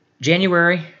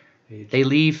January, Age. they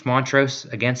leave Montrose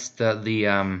against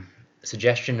the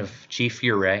suggestion of Chief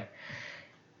Ouray.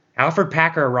 Alferd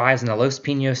Packer arrives in the Los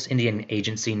Pinos Indian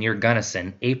Agency near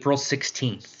Gunnison, April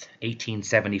 16th,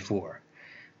 1874,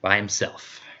 by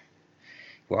himself.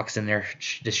 He walks in there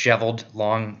disheveled,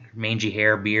 long, mangy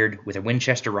hair, beard, with a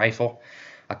Winchester rifle,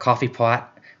 a coffee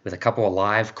pot with a couple of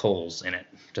live coals in it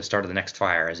to start the next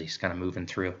fire as he's kind of moving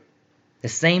through. The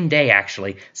same day,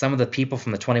 actually, some of the people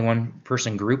from the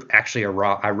 21-person group actually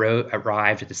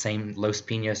arrived at the same Los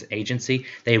Pinos agency.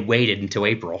 They waited until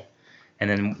April and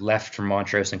then left from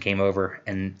Montrose and came over,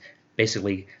 and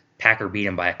basically Packer beat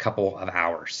him by a couple of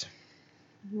hours.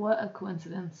 What a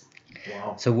coincidence.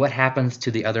 Wow. So what happens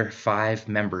to the other 5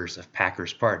 members of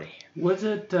Packer's party? Was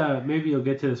it, maybe you'll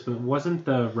get to this, but wasn't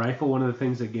the rifle one of the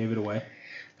things that gave it away?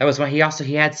 That was when he also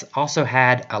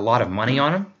had a lot of money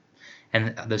on him.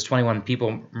 And those 21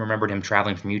 people remembered him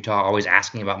traveling from Utah, always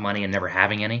asking about money and never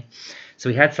having any. So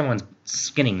he had someone's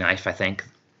skinning knife, I think,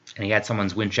 and he had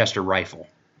someone's Winchester rifle.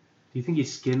 Do you think he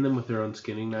skinned them with their own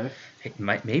skinning knife? It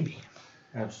might, maybe.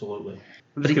 Absolutely.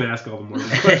 I'm just going to ask all the more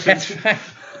questions. That's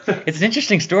right. It's an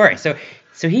interesting story. So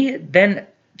he then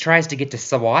tries to get to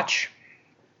Sawatch,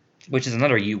 which is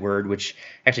another U word, which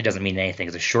actually doesn't mean anything.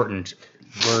 It's a shortened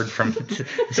word from...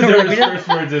 First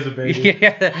words as a baby.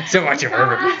 Yeah, Sawatch.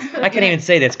 I can't even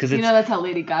say this because it's... that's how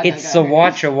Lady Gaga It's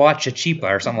Sawatch-a-Chipa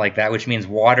or something like that, which means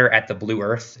water at the blue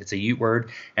earth. It's a Ute word.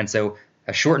 And so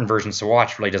a shortened version,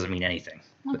 Sawatch, really doesn't mean anything.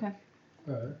 Okay.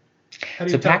 How do you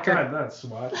So tell Packer- time? That's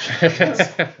swatch.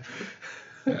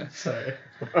 Sorry.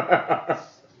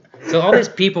 So all these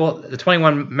people, the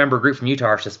 21-member group from Utah,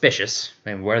 are suspicious.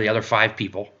 And where are the other 5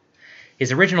 people?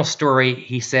 His original story,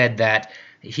 he said that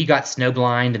he got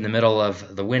snowblind in the middle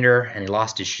of the winter, and he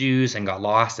lost his shoes and got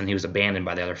lost, and he was abandoned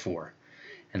by the other 4.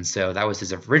 And so that was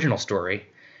his original story.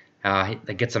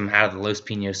 That gets him out of the Los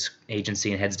Pinos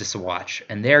agency and heads to Sawatch.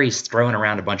 And there he's throwing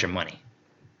around a bunch of money,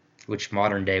 which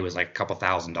modern day was like a couple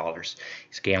 $1,000s.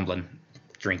 He's gambling,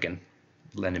 drinking,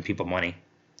 lending people money,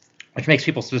 which makes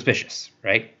people suspicious,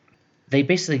 right? They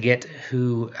basically get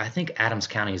who I think Adams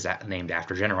County is named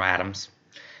after, General Adams,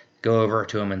 go over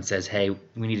to him and says, hey,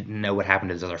 we need to know what happened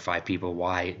to those other 5 people.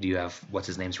 Why do you have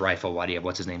what's-his-name's rifle? Why do you have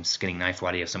what's-his-name's skinning knife?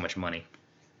 Why do you have so much money?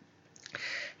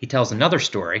 He tells another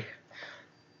story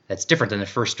that's different than the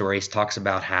first story. He talks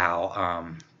about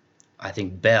how I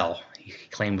think Bell, he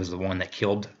claimed, was the one that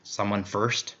killed someone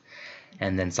first,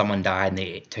 and then someone died and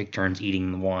they take turns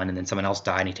eating the one, and then someone else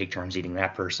died and he take turns eating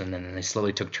that person, and then they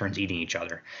slowly took turns eating each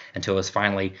other until it was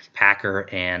finally Packer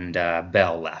and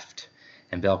Bell left.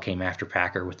 And Bell came after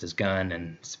Packer with his gun,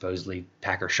 and supposedly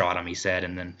Packer shot him, he said,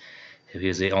 and then he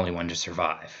was the only one to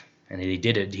survive. And he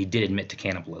did admit to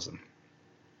cannibalism.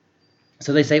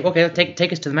 So they say, okay,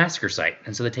 take us to the massacre site.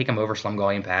 And so they take him over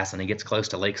Slumgullion Pass, and he gets close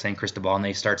to Lake San Cristobal, and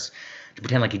he starts to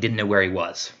pretend like he didn't know where he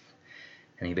was.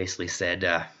 And he basically said,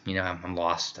 I'm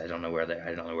lost. I don't know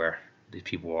where these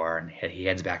people are. And he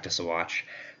heads back to Sawatch.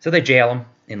 So they jail him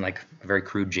in like a very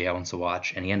crude jail in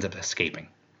Sawatch, and he ends up escaping.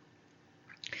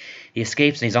 He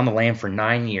escapes, and he's on the lam for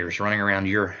 9 years, running around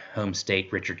your home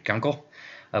state, Richard Kunckel,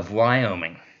 of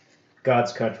Wyoming.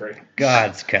 God's country.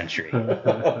 God's country.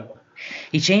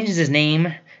 He changes his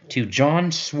name to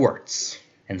John Swartz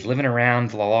and is living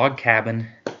around the log cabin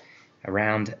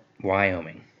around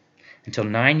Wyoming. Until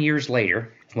 9 years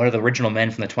later, one of the original men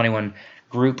from the 21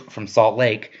 group from Salt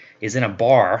Lake is in a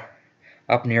bar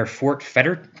up near Fort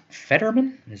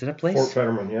Fetterman? Is it a place? Fort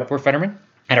Fetterman, yep. Fort Fetterman,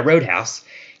 at a roadhouse.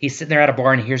 He's sitting there at a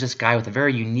bar, and he hears this guy with a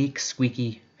very unique,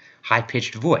 squeaky,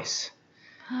 high-pitched voice.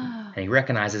 And he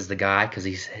recognizes the guy because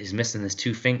he's missing his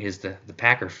 2 fingers, the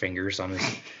Packer fingers on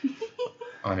his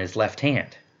on his left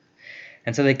hand.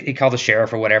 And so he called the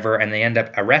sheriff or whatever, and they end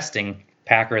up arresting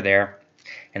Packer there,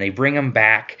 and they bring him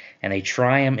back, and they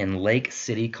try him in Lake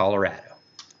City, Colorado.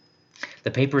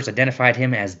 The papers identified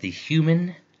him as the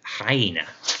human hyena.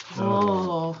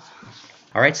 Oh.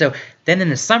 All right, so then in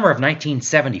the summer of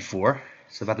 1974,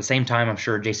 so about the same time I'm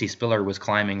sure J.C. Spiller was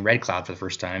climbing Red Cloud for the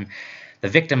first time, the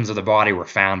victims of the body were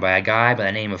found by a guy by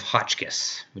the name of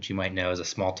Hotchkiss, which you might know is a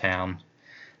small town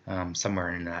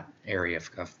somewhere in that area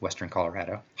of western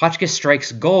Colorado. Hotchkiss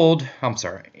strikes gold.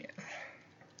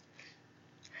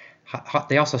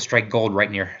 They also strike gold right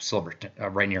near Silverton,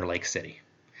 right near Lake City.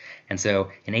 And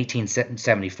so in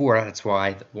 1874, that's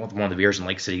why one of the beers in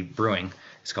Lake City Brewing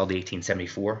is called the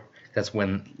 1874. That's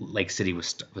when Lake City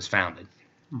was founded,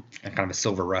 kind of a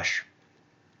silver rush.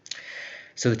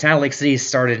 So the town of Lake City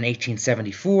started in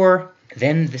 1874.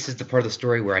 Then this is the part of the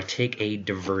story where I take a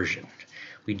diversion.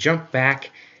 We jump back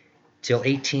till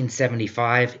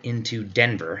 1875 into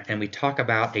Denver, and we talk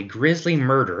about a grisly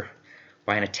murder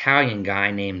by an Italian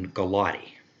guy named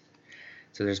Galati.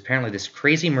 So there's apparently this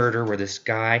crazy murder where this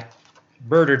guy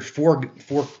murdered four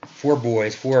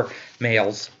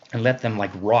males, and let them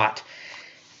like rot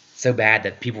so bad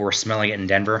that people were smelling it in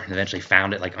Denver, and eventually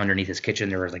found it like underneath his kitchen.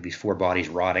 There were like these 4 bodies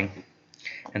rotting.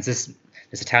 And this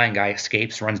Italian guy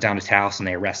escapes, runs down to his house, and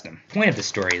they arrest him. The point of this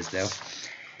story is, though,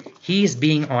 he's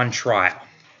being on trial.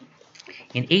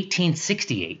 In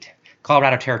 1868,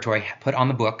 Colorado Territory put on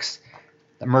the books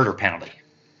the murder penalty.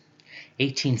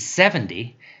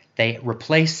 1870, they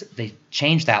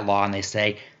changed that law and they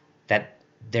say that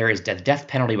there is the death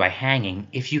penalty by hanging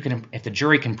if the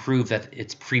jury can prove that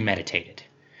it's premeditated.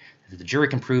 If the jury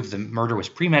can prove the murder was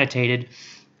premeditated,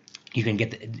 you can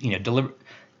get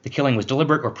the killing was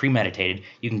deliberate or premeditated,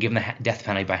 you can give them the death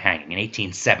penalty by hanging in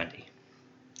 1870.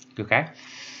 Okay?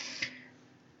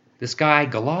 This guy,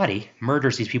 Galati,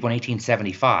 murders these people in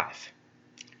 1875.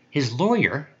 His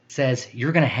lawyer says,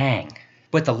 you're going to hang.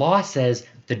 But the law says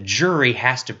the jury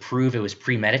has to prove it was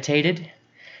premeditated.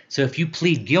 So if you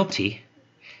plead guilty,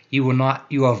 you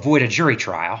will avoid a jury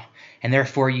trial, and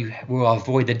therefore you will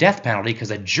avoid the death penalty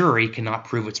because a jury cannot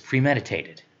prove it's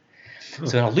premeditated.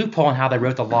 So in a loophole in how they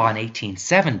wrote the law in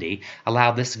 1870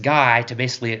 allowed this guy to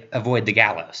basically avoid the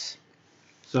gallows.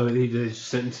 So he just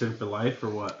sentenced him for life or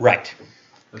what? Right.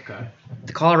 Okay.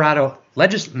 The Colorado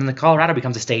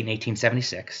becomes a state in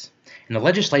 1876, and the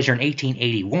legislature in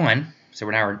 1881, so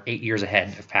we're now 8 years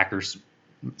ahead of Packer's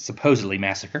supposedly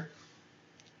massacre,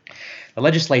 the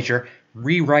legislature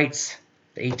rewrites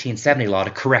the 1870 law to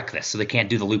correct this, so they can't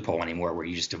do the loophole anymore where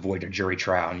you just avoid a jury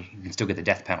trial and you can still get the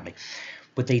death penalty.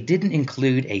 But they didn't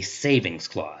include a savings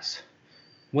clause.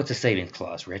 What's a savings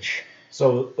clause, Rich?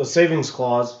 So a savings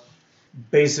clause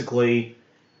basically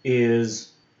is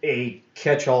a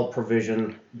catch-all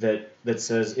provision that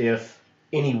says if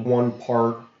any one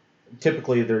part,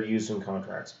 typically they're used in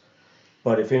contracts,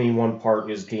 but if any one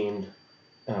part is deemed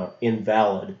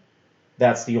invalid,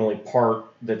 that's the only part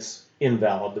that's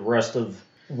invalid. The rest of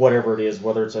whatever it is,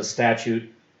 whether it's a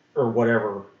statute or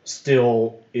whatever,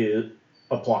 still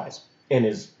applies and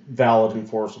is valid,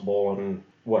 enforceable, and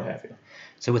what have you.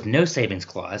 So with no savings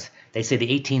clause, they say the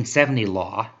 1870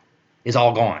 law is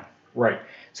all gone. Right.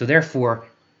 So therefore,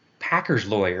 Packer's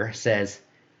lawyer says,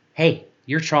 hey,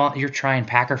 you're trying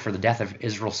Packer for the death of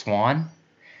Israel Swan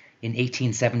in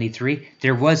 1873.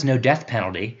 There was no death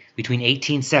penalty between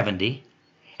 1870,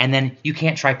 and then you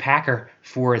can't try Packer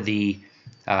for the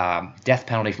death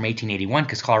penalty from 1881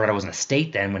 because Colorado wasn't a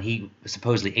state then when he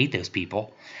supposedly ate those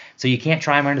people. So you can't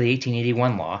try him under the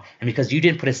 1881 law. And because you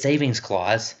didn't put a savings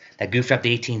clause that goofed up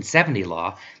the 1870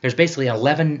 law, there's basically an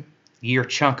 11-year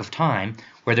chunk of time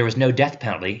where there was no death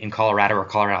penalty in Colorado or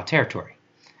Colorado Territory.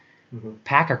 Mm-hmm.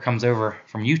 Packer comes over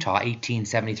from Utah,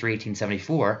 1873,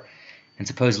 1874, and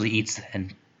supposedly eats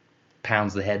and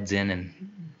pounds the heads in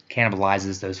and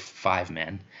cannibalizes those 5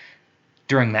 men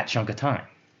during that chunk of time.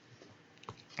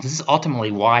 This is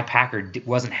ultimately why Packer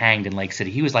wasn't hanged in Lake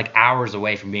City. He was like hours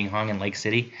away from being hung in Lake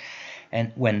City.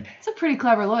 And when It's a pretty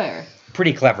clever lawyer.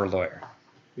 Pretty clever lawyer.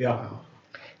 Yeah.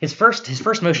 His first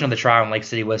motion of the trial in Lake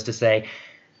City was to say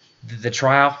the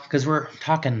trial, because we're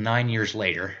talking 9 years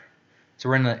later, so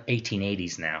we're in the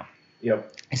 1880s now.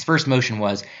 Yep. His first motion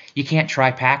was you can't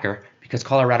try Packer because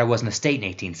Colorado wasn't a state in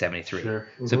 1873. Sure.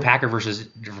 Mm-hmm. So Packer versus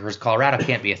Colorado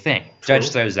can't be a thing.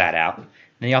 Judge throws that out.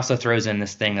 And he also throws in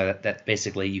this thing that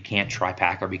basically you can't try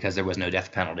Packer because there was no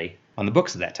death penalty on the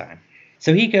books at that time.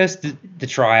 So he goes to the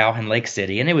trial in Lake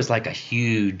City, and it was like a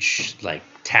huge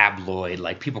tabloid.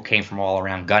 Like people came from all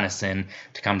around Gunnison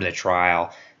to come to the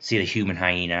trial, see the human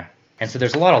hyena. And so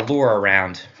there's a lot of lore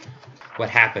around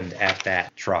what happened at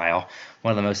that trial.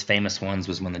 One of the most famous ones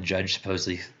was when the judge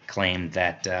supposedly claimed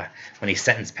that when he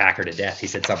sentenced Packer to death, he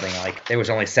said something like, there was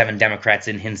only 7 Democrats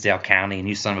in Hinsdale County, and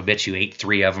you son of a bitch, you ate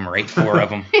 3 of them or ate 4 of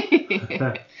them.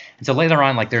 And so later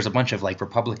on, there's a bunch of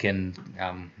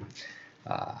Republican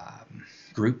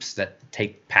groups that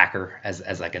take Packer as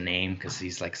a name because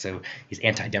he's he's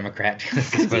anti-Democrat.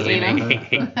 That's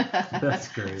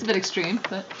great. It's a bit extreme,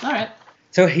 but all right.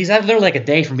 So he's literally a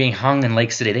day from being hung in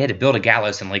Lake City. They had to build a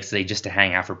gallows in Lake City just to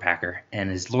hang Alferd Packer. And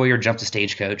his lawyer jumps a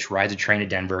stagecoach, rides a train to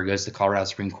Denver, goes to the Colorado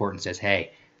Supreme Court and says,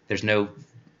 hey, there's no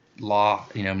law,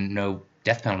 no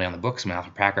death penalty on the books when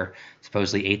Alferd Packer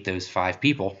supposedly ate those 5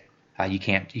 people. You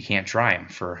can't try him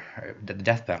for the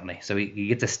death penalty. So he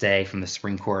gets a stay from the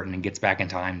Supreme Court and gets back in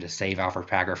time to save Alferd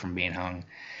Packer from being hung.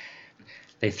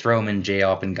 They throw him in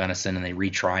jail up in Gunnison and they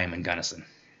retry him in Gunnison.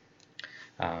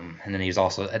 And then he was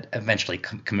also eventually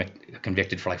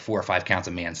convicted for 4 or 5 counts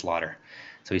of manslaughter.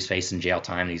 So he's facing jail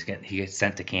time. He gets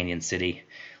sent to Canyon City,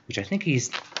 which I think he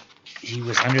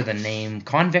was under the name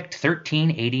Convict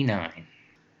 1389.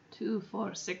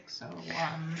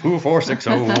 24601.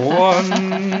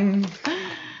 24601.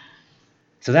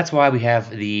 So that's why we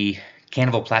have the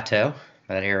Cannibal Plateau,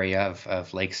 that area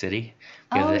of Lake City.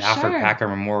 We have the Alferd Packer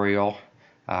Memorial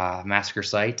Massacre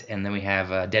Site, and then we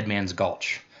have Dead Man's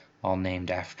Gulch, all named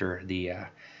after the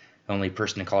only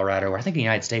person in Colorado, or I think the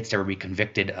United States, to ever be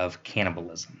convicted of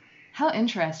cannibalism. How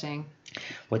interesting.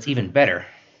 What's even better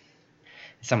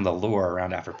some of the lore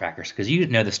around Alferd Packer, because you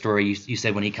know the story. You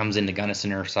said when he comes into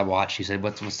Gunnison or Subwatch, you said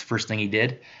what's the first thing he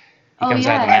did? He comes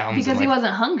out of the mountains because he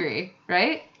wasn't hungry,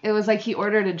 right? It was like he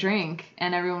ordered a drink,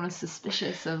 and everyone was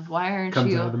suspicious of why aren't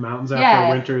Comes you... out of the mountains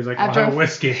after winter. He's like, I'll have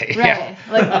whiskey. Right,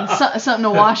 like something to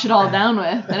wash it all down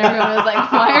with. And everyone was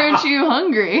like, why aren't you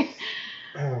hungry?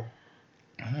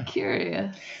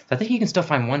 Curious. I think you can still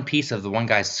find one piece of the one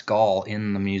guy's skull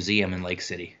in the museum in Lake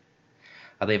City.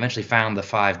 They eventually found the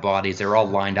 5 bodies. They were all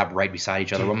lined up right beside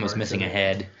each other. One was missing a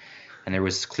head, and there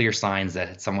was clear signs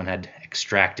that someone had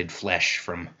extracted flesh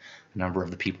from a number of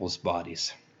the people's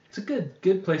bodies. It's a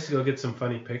good place to go get some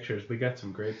funny pictures. We got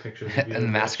some great pictures. And the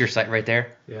massacre site right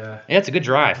there. Yeah, it's a good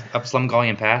drive up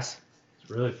Slumgullion Pass.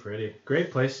 It's really pretty.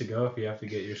 Great place to go if you have to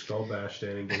get your skull bashed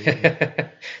in and get eaten.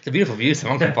 It's a beautiful view.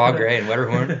 Some Uncle Paw Gray and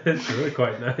Wetterhorn. It's really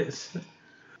quite nice.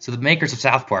 So the makers of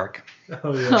South Park,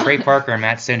 Oh yeah. Trey Parker and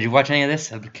Matt Stone. Did you watch any of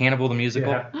this? Cannibal the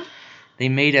musical? Yeah. They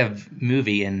made a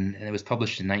movie and it was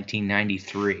published in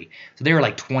 1993. So they were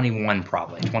like 21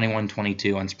 probably, 21,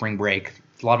 22 on spring break.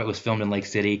 A lot of it was filmed in Lake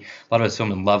City. A lot of it was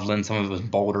filmed in Loveland. Some of it was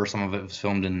Boulder. Some of it was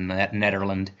filmed in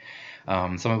Nederland.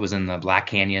 Some of it was in the Black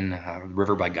Canyon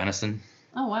River by Gunnison.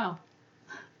 Oh, wow.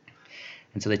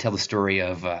 And so they tell the story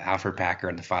of Alferd Packer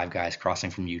and the 5 guys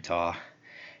crossing from Utah.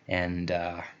 And...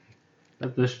 the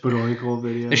Spadoinkle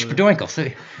video. The Spadoinkle. So,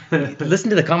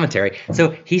 listen to the commentary.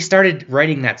 So he started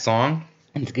writing that song.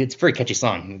 And it's a very catchy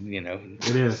song, you know.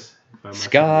 It is.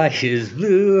 Sky is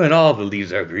blue and all the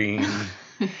leaves are green.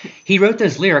 He wrote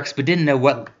those lyrics but didn't know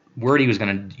what word he was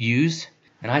going to use.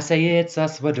 And I say it's a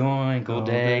Spadoinkle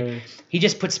day. He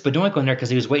just put Spadoinkle in there because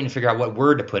he was waiting to figure out what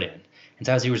word to put in. And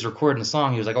so as he was recording the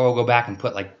song, he was like, oh, I'll go back and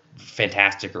put like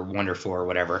fantastic or wonderful or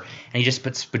whatever. And he just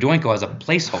put Spadoinkle as a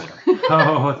placeholder.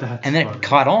 Oh, that's And then funny. it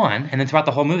caught on. And then throughout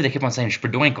the whole movie, they kept on saying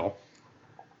Spadoinkle.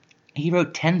 He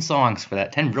wrote 10 songs for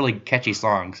that, 10 really catchy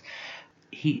songs.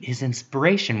 His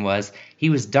inspiration was he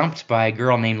was dumped by a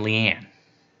girl named Leanne.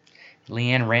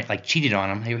 Leanne cheated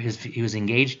on him. He was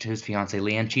engaged to his fiancée.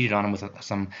 Leanne cheated on him with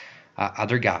some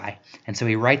other guy, and so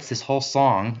he writes this whole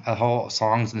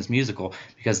songs in this musical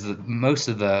because most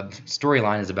of the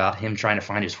storyline is about him trying to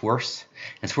find his horse.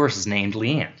 His horse is named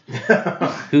Leanne,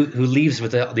 who leaves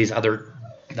with these other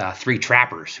 3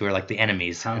 trappers who are like the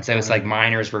enemies. And so it's like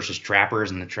miners versus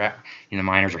trappers, and the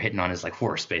miners are hitting on his like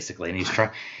horse basically,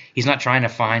 and he's not trying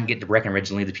to get to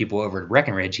Breckenridge and lead the people over to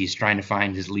Breckenridge. He's trying to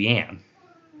find his Leanne.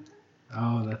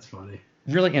 Oh, that's funny.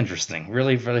 Really interesting,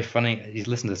 really, really funny. You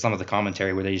listen to some of the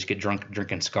commentary where they just get drunk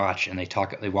drinking scotch and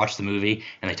they watch the movie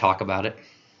and they talk about it.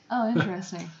 Oh,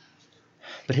 interesting.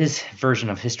 But his version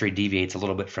of history deviates a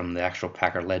little bit from the actual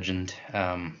Packer legend.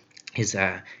 His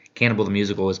Cannibal the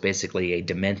musical is basically a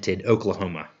demented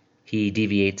Oklahoma. He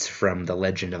deviates from the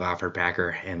legend of Alferd Packer,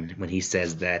 and when he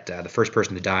says that the first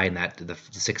person to die in the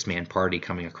 6-man party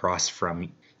coming across from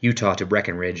Utah to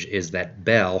Breckenridge is that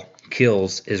Bell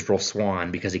kills Israel Swan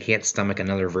because he can't stomach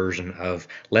another version of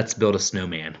Let's Build a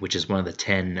Snowman, which is one of the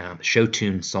 10 show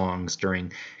tune songs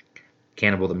during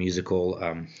Cannibal the musical,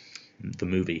 the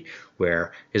movie,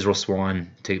 where Israel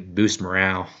Swan, to boost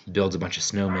morale, builds a bunch of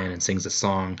snowmen and sings a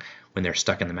song when they're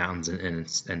stuck in the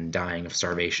mountains and dying of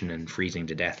starvation and freezing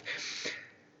to death.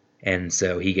 And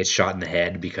so he gets shot in the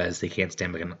head because they can't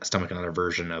stomach another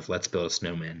version of Let's Build a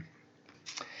Snowman.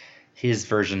 His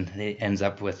version ends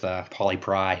up with Paulie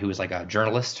Pry, who was like a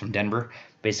journalist from Denver,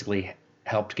 basically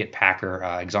helped get Packer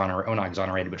not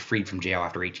exonerated, but freed from jail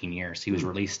after 18 years. He was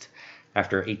released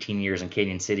after 18 years in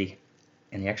Canyon City,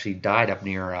 and he actually died up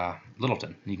near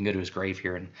Littleton. You can go to his grave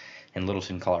here in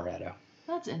Littleton, Colorado.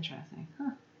 That's interesting.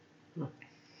 Huh.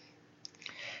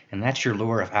 And that's your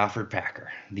lore of Alferd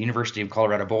Packer. The University of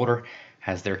Colorado Boulder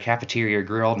has their cafeteria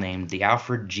grill named the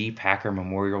Alferd G. Packer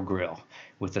Memorial Grill,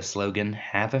 with the slogan,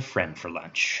 "Have a friend for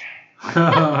lunch."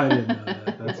 I didn't know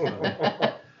that. That's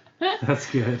funny. That's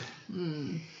good.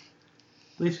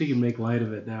 At least we can make light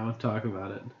of it now and talk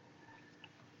about it.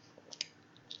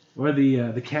 Or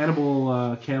the Cannibal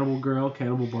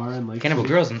Bar in Lake Cannibal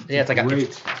City. Girls, it's like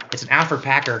Great. it's an Alferd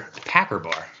Packer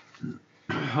bar.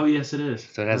 Oh yes, it is.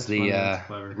 So it has That's funny. That's the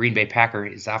clever. Green Bay Packer.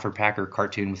 It's Alferd Packer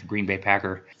cartoon with the Green Bay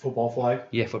Packer. Football flag?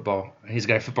 Yeah, football. He's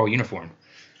got a football uniform.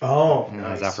 Oh, And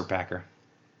nice. that's Alferd Packer.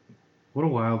 What a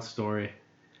wild story.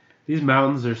 These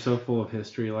mountains are so full of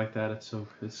history like that. It's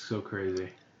so crazy.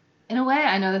 In a way,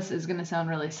 I know this is going to sound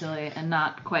really silly and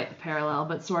not quite a parallel,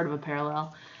 but sort of a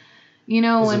parallel. You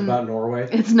know, Is it about Norway?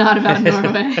 It's not about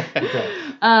Norway.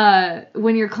 Okay.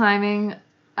 When you're climbing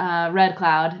Red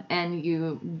Cloud and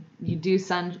you do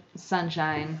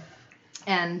sunshine,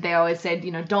 and they always say,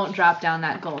 don't drop down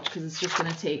that gulch because it's just going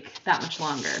to take that much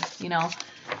longer,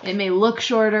 It may look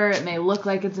shorter, it may look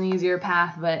like it's an easier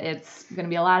path, but it's going to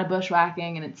be a lot of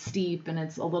bushwhacking, and it's steep, and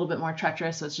it's a little bit more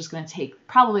treacherous, so it's just going to take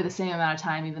probably the same amount of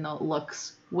time, even though it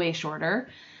looks way shorter.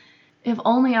 If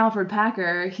only Alferd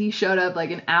Packer, he showed up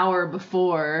like an hour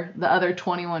before the other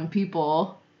 21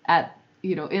 people at,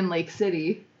 in Lake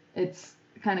City. It's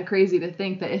kind of crazy to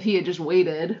think that if he had just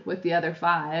waited with the other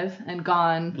 5 and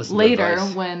gone later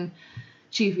when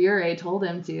Chief Ure told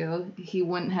him to, he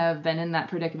wouldn't have been in that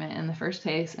predicament in the first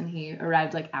place, and he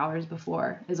arrived like hours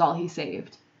before is all he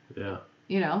saved.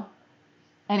 Yeah.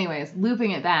 Anyways,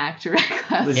 looping it back to Red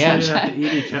Cloud. They didn't have to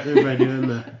eat each other by doing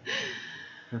the...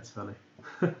 That's funny.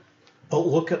 But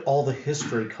look at all the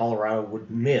history Colorado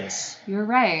would miss. You're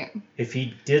right. If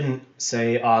he didn't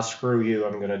say, screw you,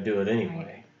 I'm going to do it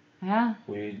anyway. Right. Yeah.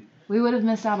 We would have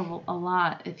missed out a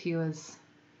lot if he was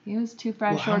too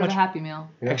fresh short of a Happy Meal.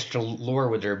 Extra lore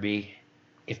would there be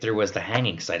if there was the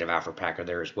hanging site of Alferd Packer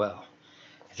there as well?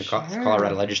 If the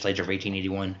Colorado legislature of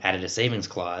 1881 added a savings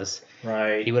clause,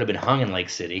 right, he would have been hung in Lake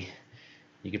City.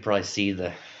 You could probably see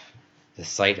the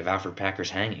site of Alferd Packer's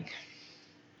hanging.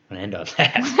 I'm going to end on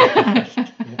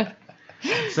that.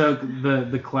 So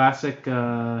the classic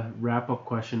wrap-up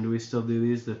question, do we still do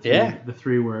these? The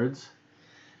 3 words?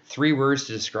 3 words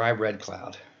to describe Red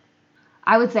Cloud.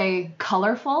 I would say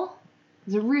colorful,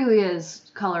 because it really is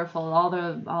colorful. All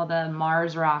the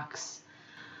Mars rocks,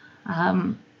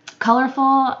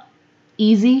 colorful,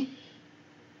 easy,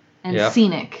 and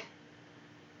scenic.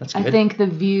 That's good. I think the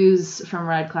views from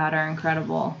Red Cloud are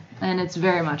incredible, and it's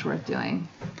very much worth doing.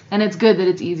 And it's good that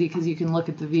it's easy because you can look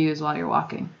at the views while you're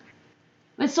walking.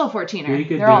 But it's still 14er.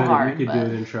 They're all hard. You could do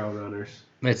it in trail runners.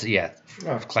 It's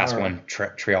class 1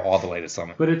 trail all the way to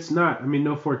summit. But it's not. I mean,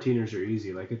 no 14ers are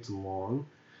easy. Like, it's long.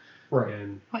 Right.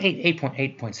 And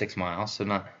 8.6 miles, so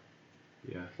not.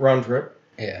 Yeah. Round trip.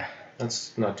 Yeah.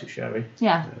 That's not too shabby.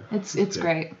 Yeah, it's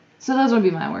great. So those would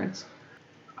be my words.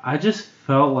 I just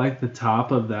felt like the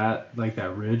top of that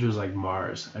ridge was like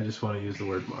Mars. I just want to use the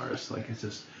word Mars. Like, it's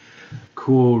just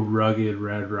cool, rugged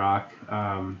red rock.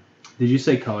 Did you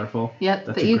say colorful? Yep,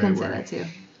 That's but you can say that too.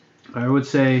 I would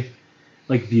say,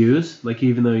 like, views. Like,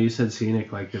 even though you said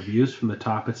scenic, like, the views from the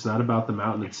top, it's not about the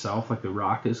mountain itself. Like, the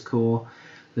rock is cool.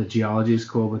 The geology is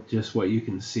cool, but just what you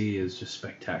can see is just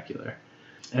spectacular.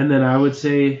 And then I would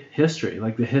say history.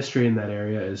 Like, the history in that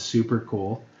area is super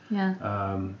cool. Yeah.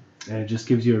 And it just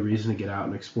gives you a reason to get out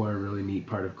and explore a really neat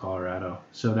part of Colorado.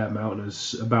 So that mountain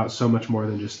is about so much more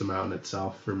than just the mountain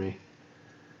itself for me.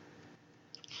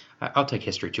 I'll take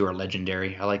history too, or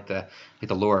legendary. I like the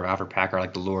lore of Alferd Packer. I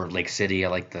like the lore of Lake City. I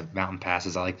like the mountain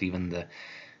passes. I like even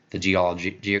the geology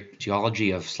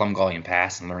of Slumgullion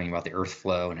Pass and learning about the earth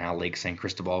flow and how Lake San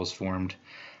Cristobal was formed.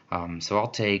 So I'll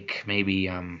take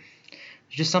maybe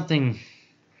just something.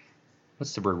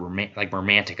 What's the word?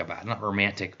 Romantic about it. Not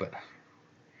romantic, but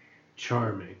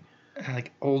charming.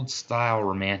 Like old style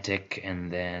romantic,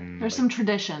 and then there's some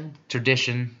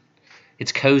tradition.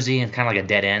 It's cozy and kind of like a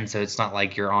dead end, so it's not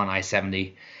like you're on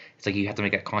I-70. It's like you have to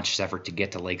make a conscious effort to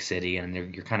get to Lake City, and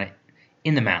you're kind of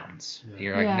in the mountains. Yeah.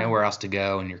 You're like nowhere else to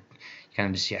go, and you kind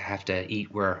of just have to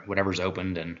eat where whatever's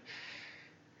opened, and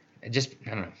just,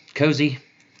 I don't know, cozy,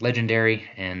 legendary,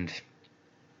 and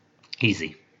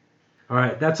easy. All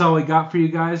right, that's all we got for you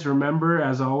guys. Remember,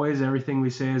 as always, everything we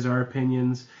say is our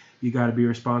opinions. You got to be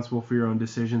responsible for your own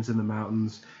decisions in the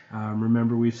mountains.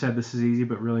 Remember, we've said this is easy,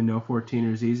 but really no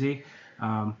 14er is easy.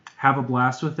 Have a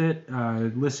blast with it.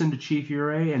 Listen to Chief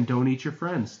Ure, and don't eat your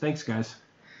friends. Thanks, guys.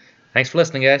 Thanks for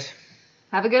listening, guys.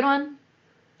 Have a good one.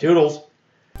 Toodles.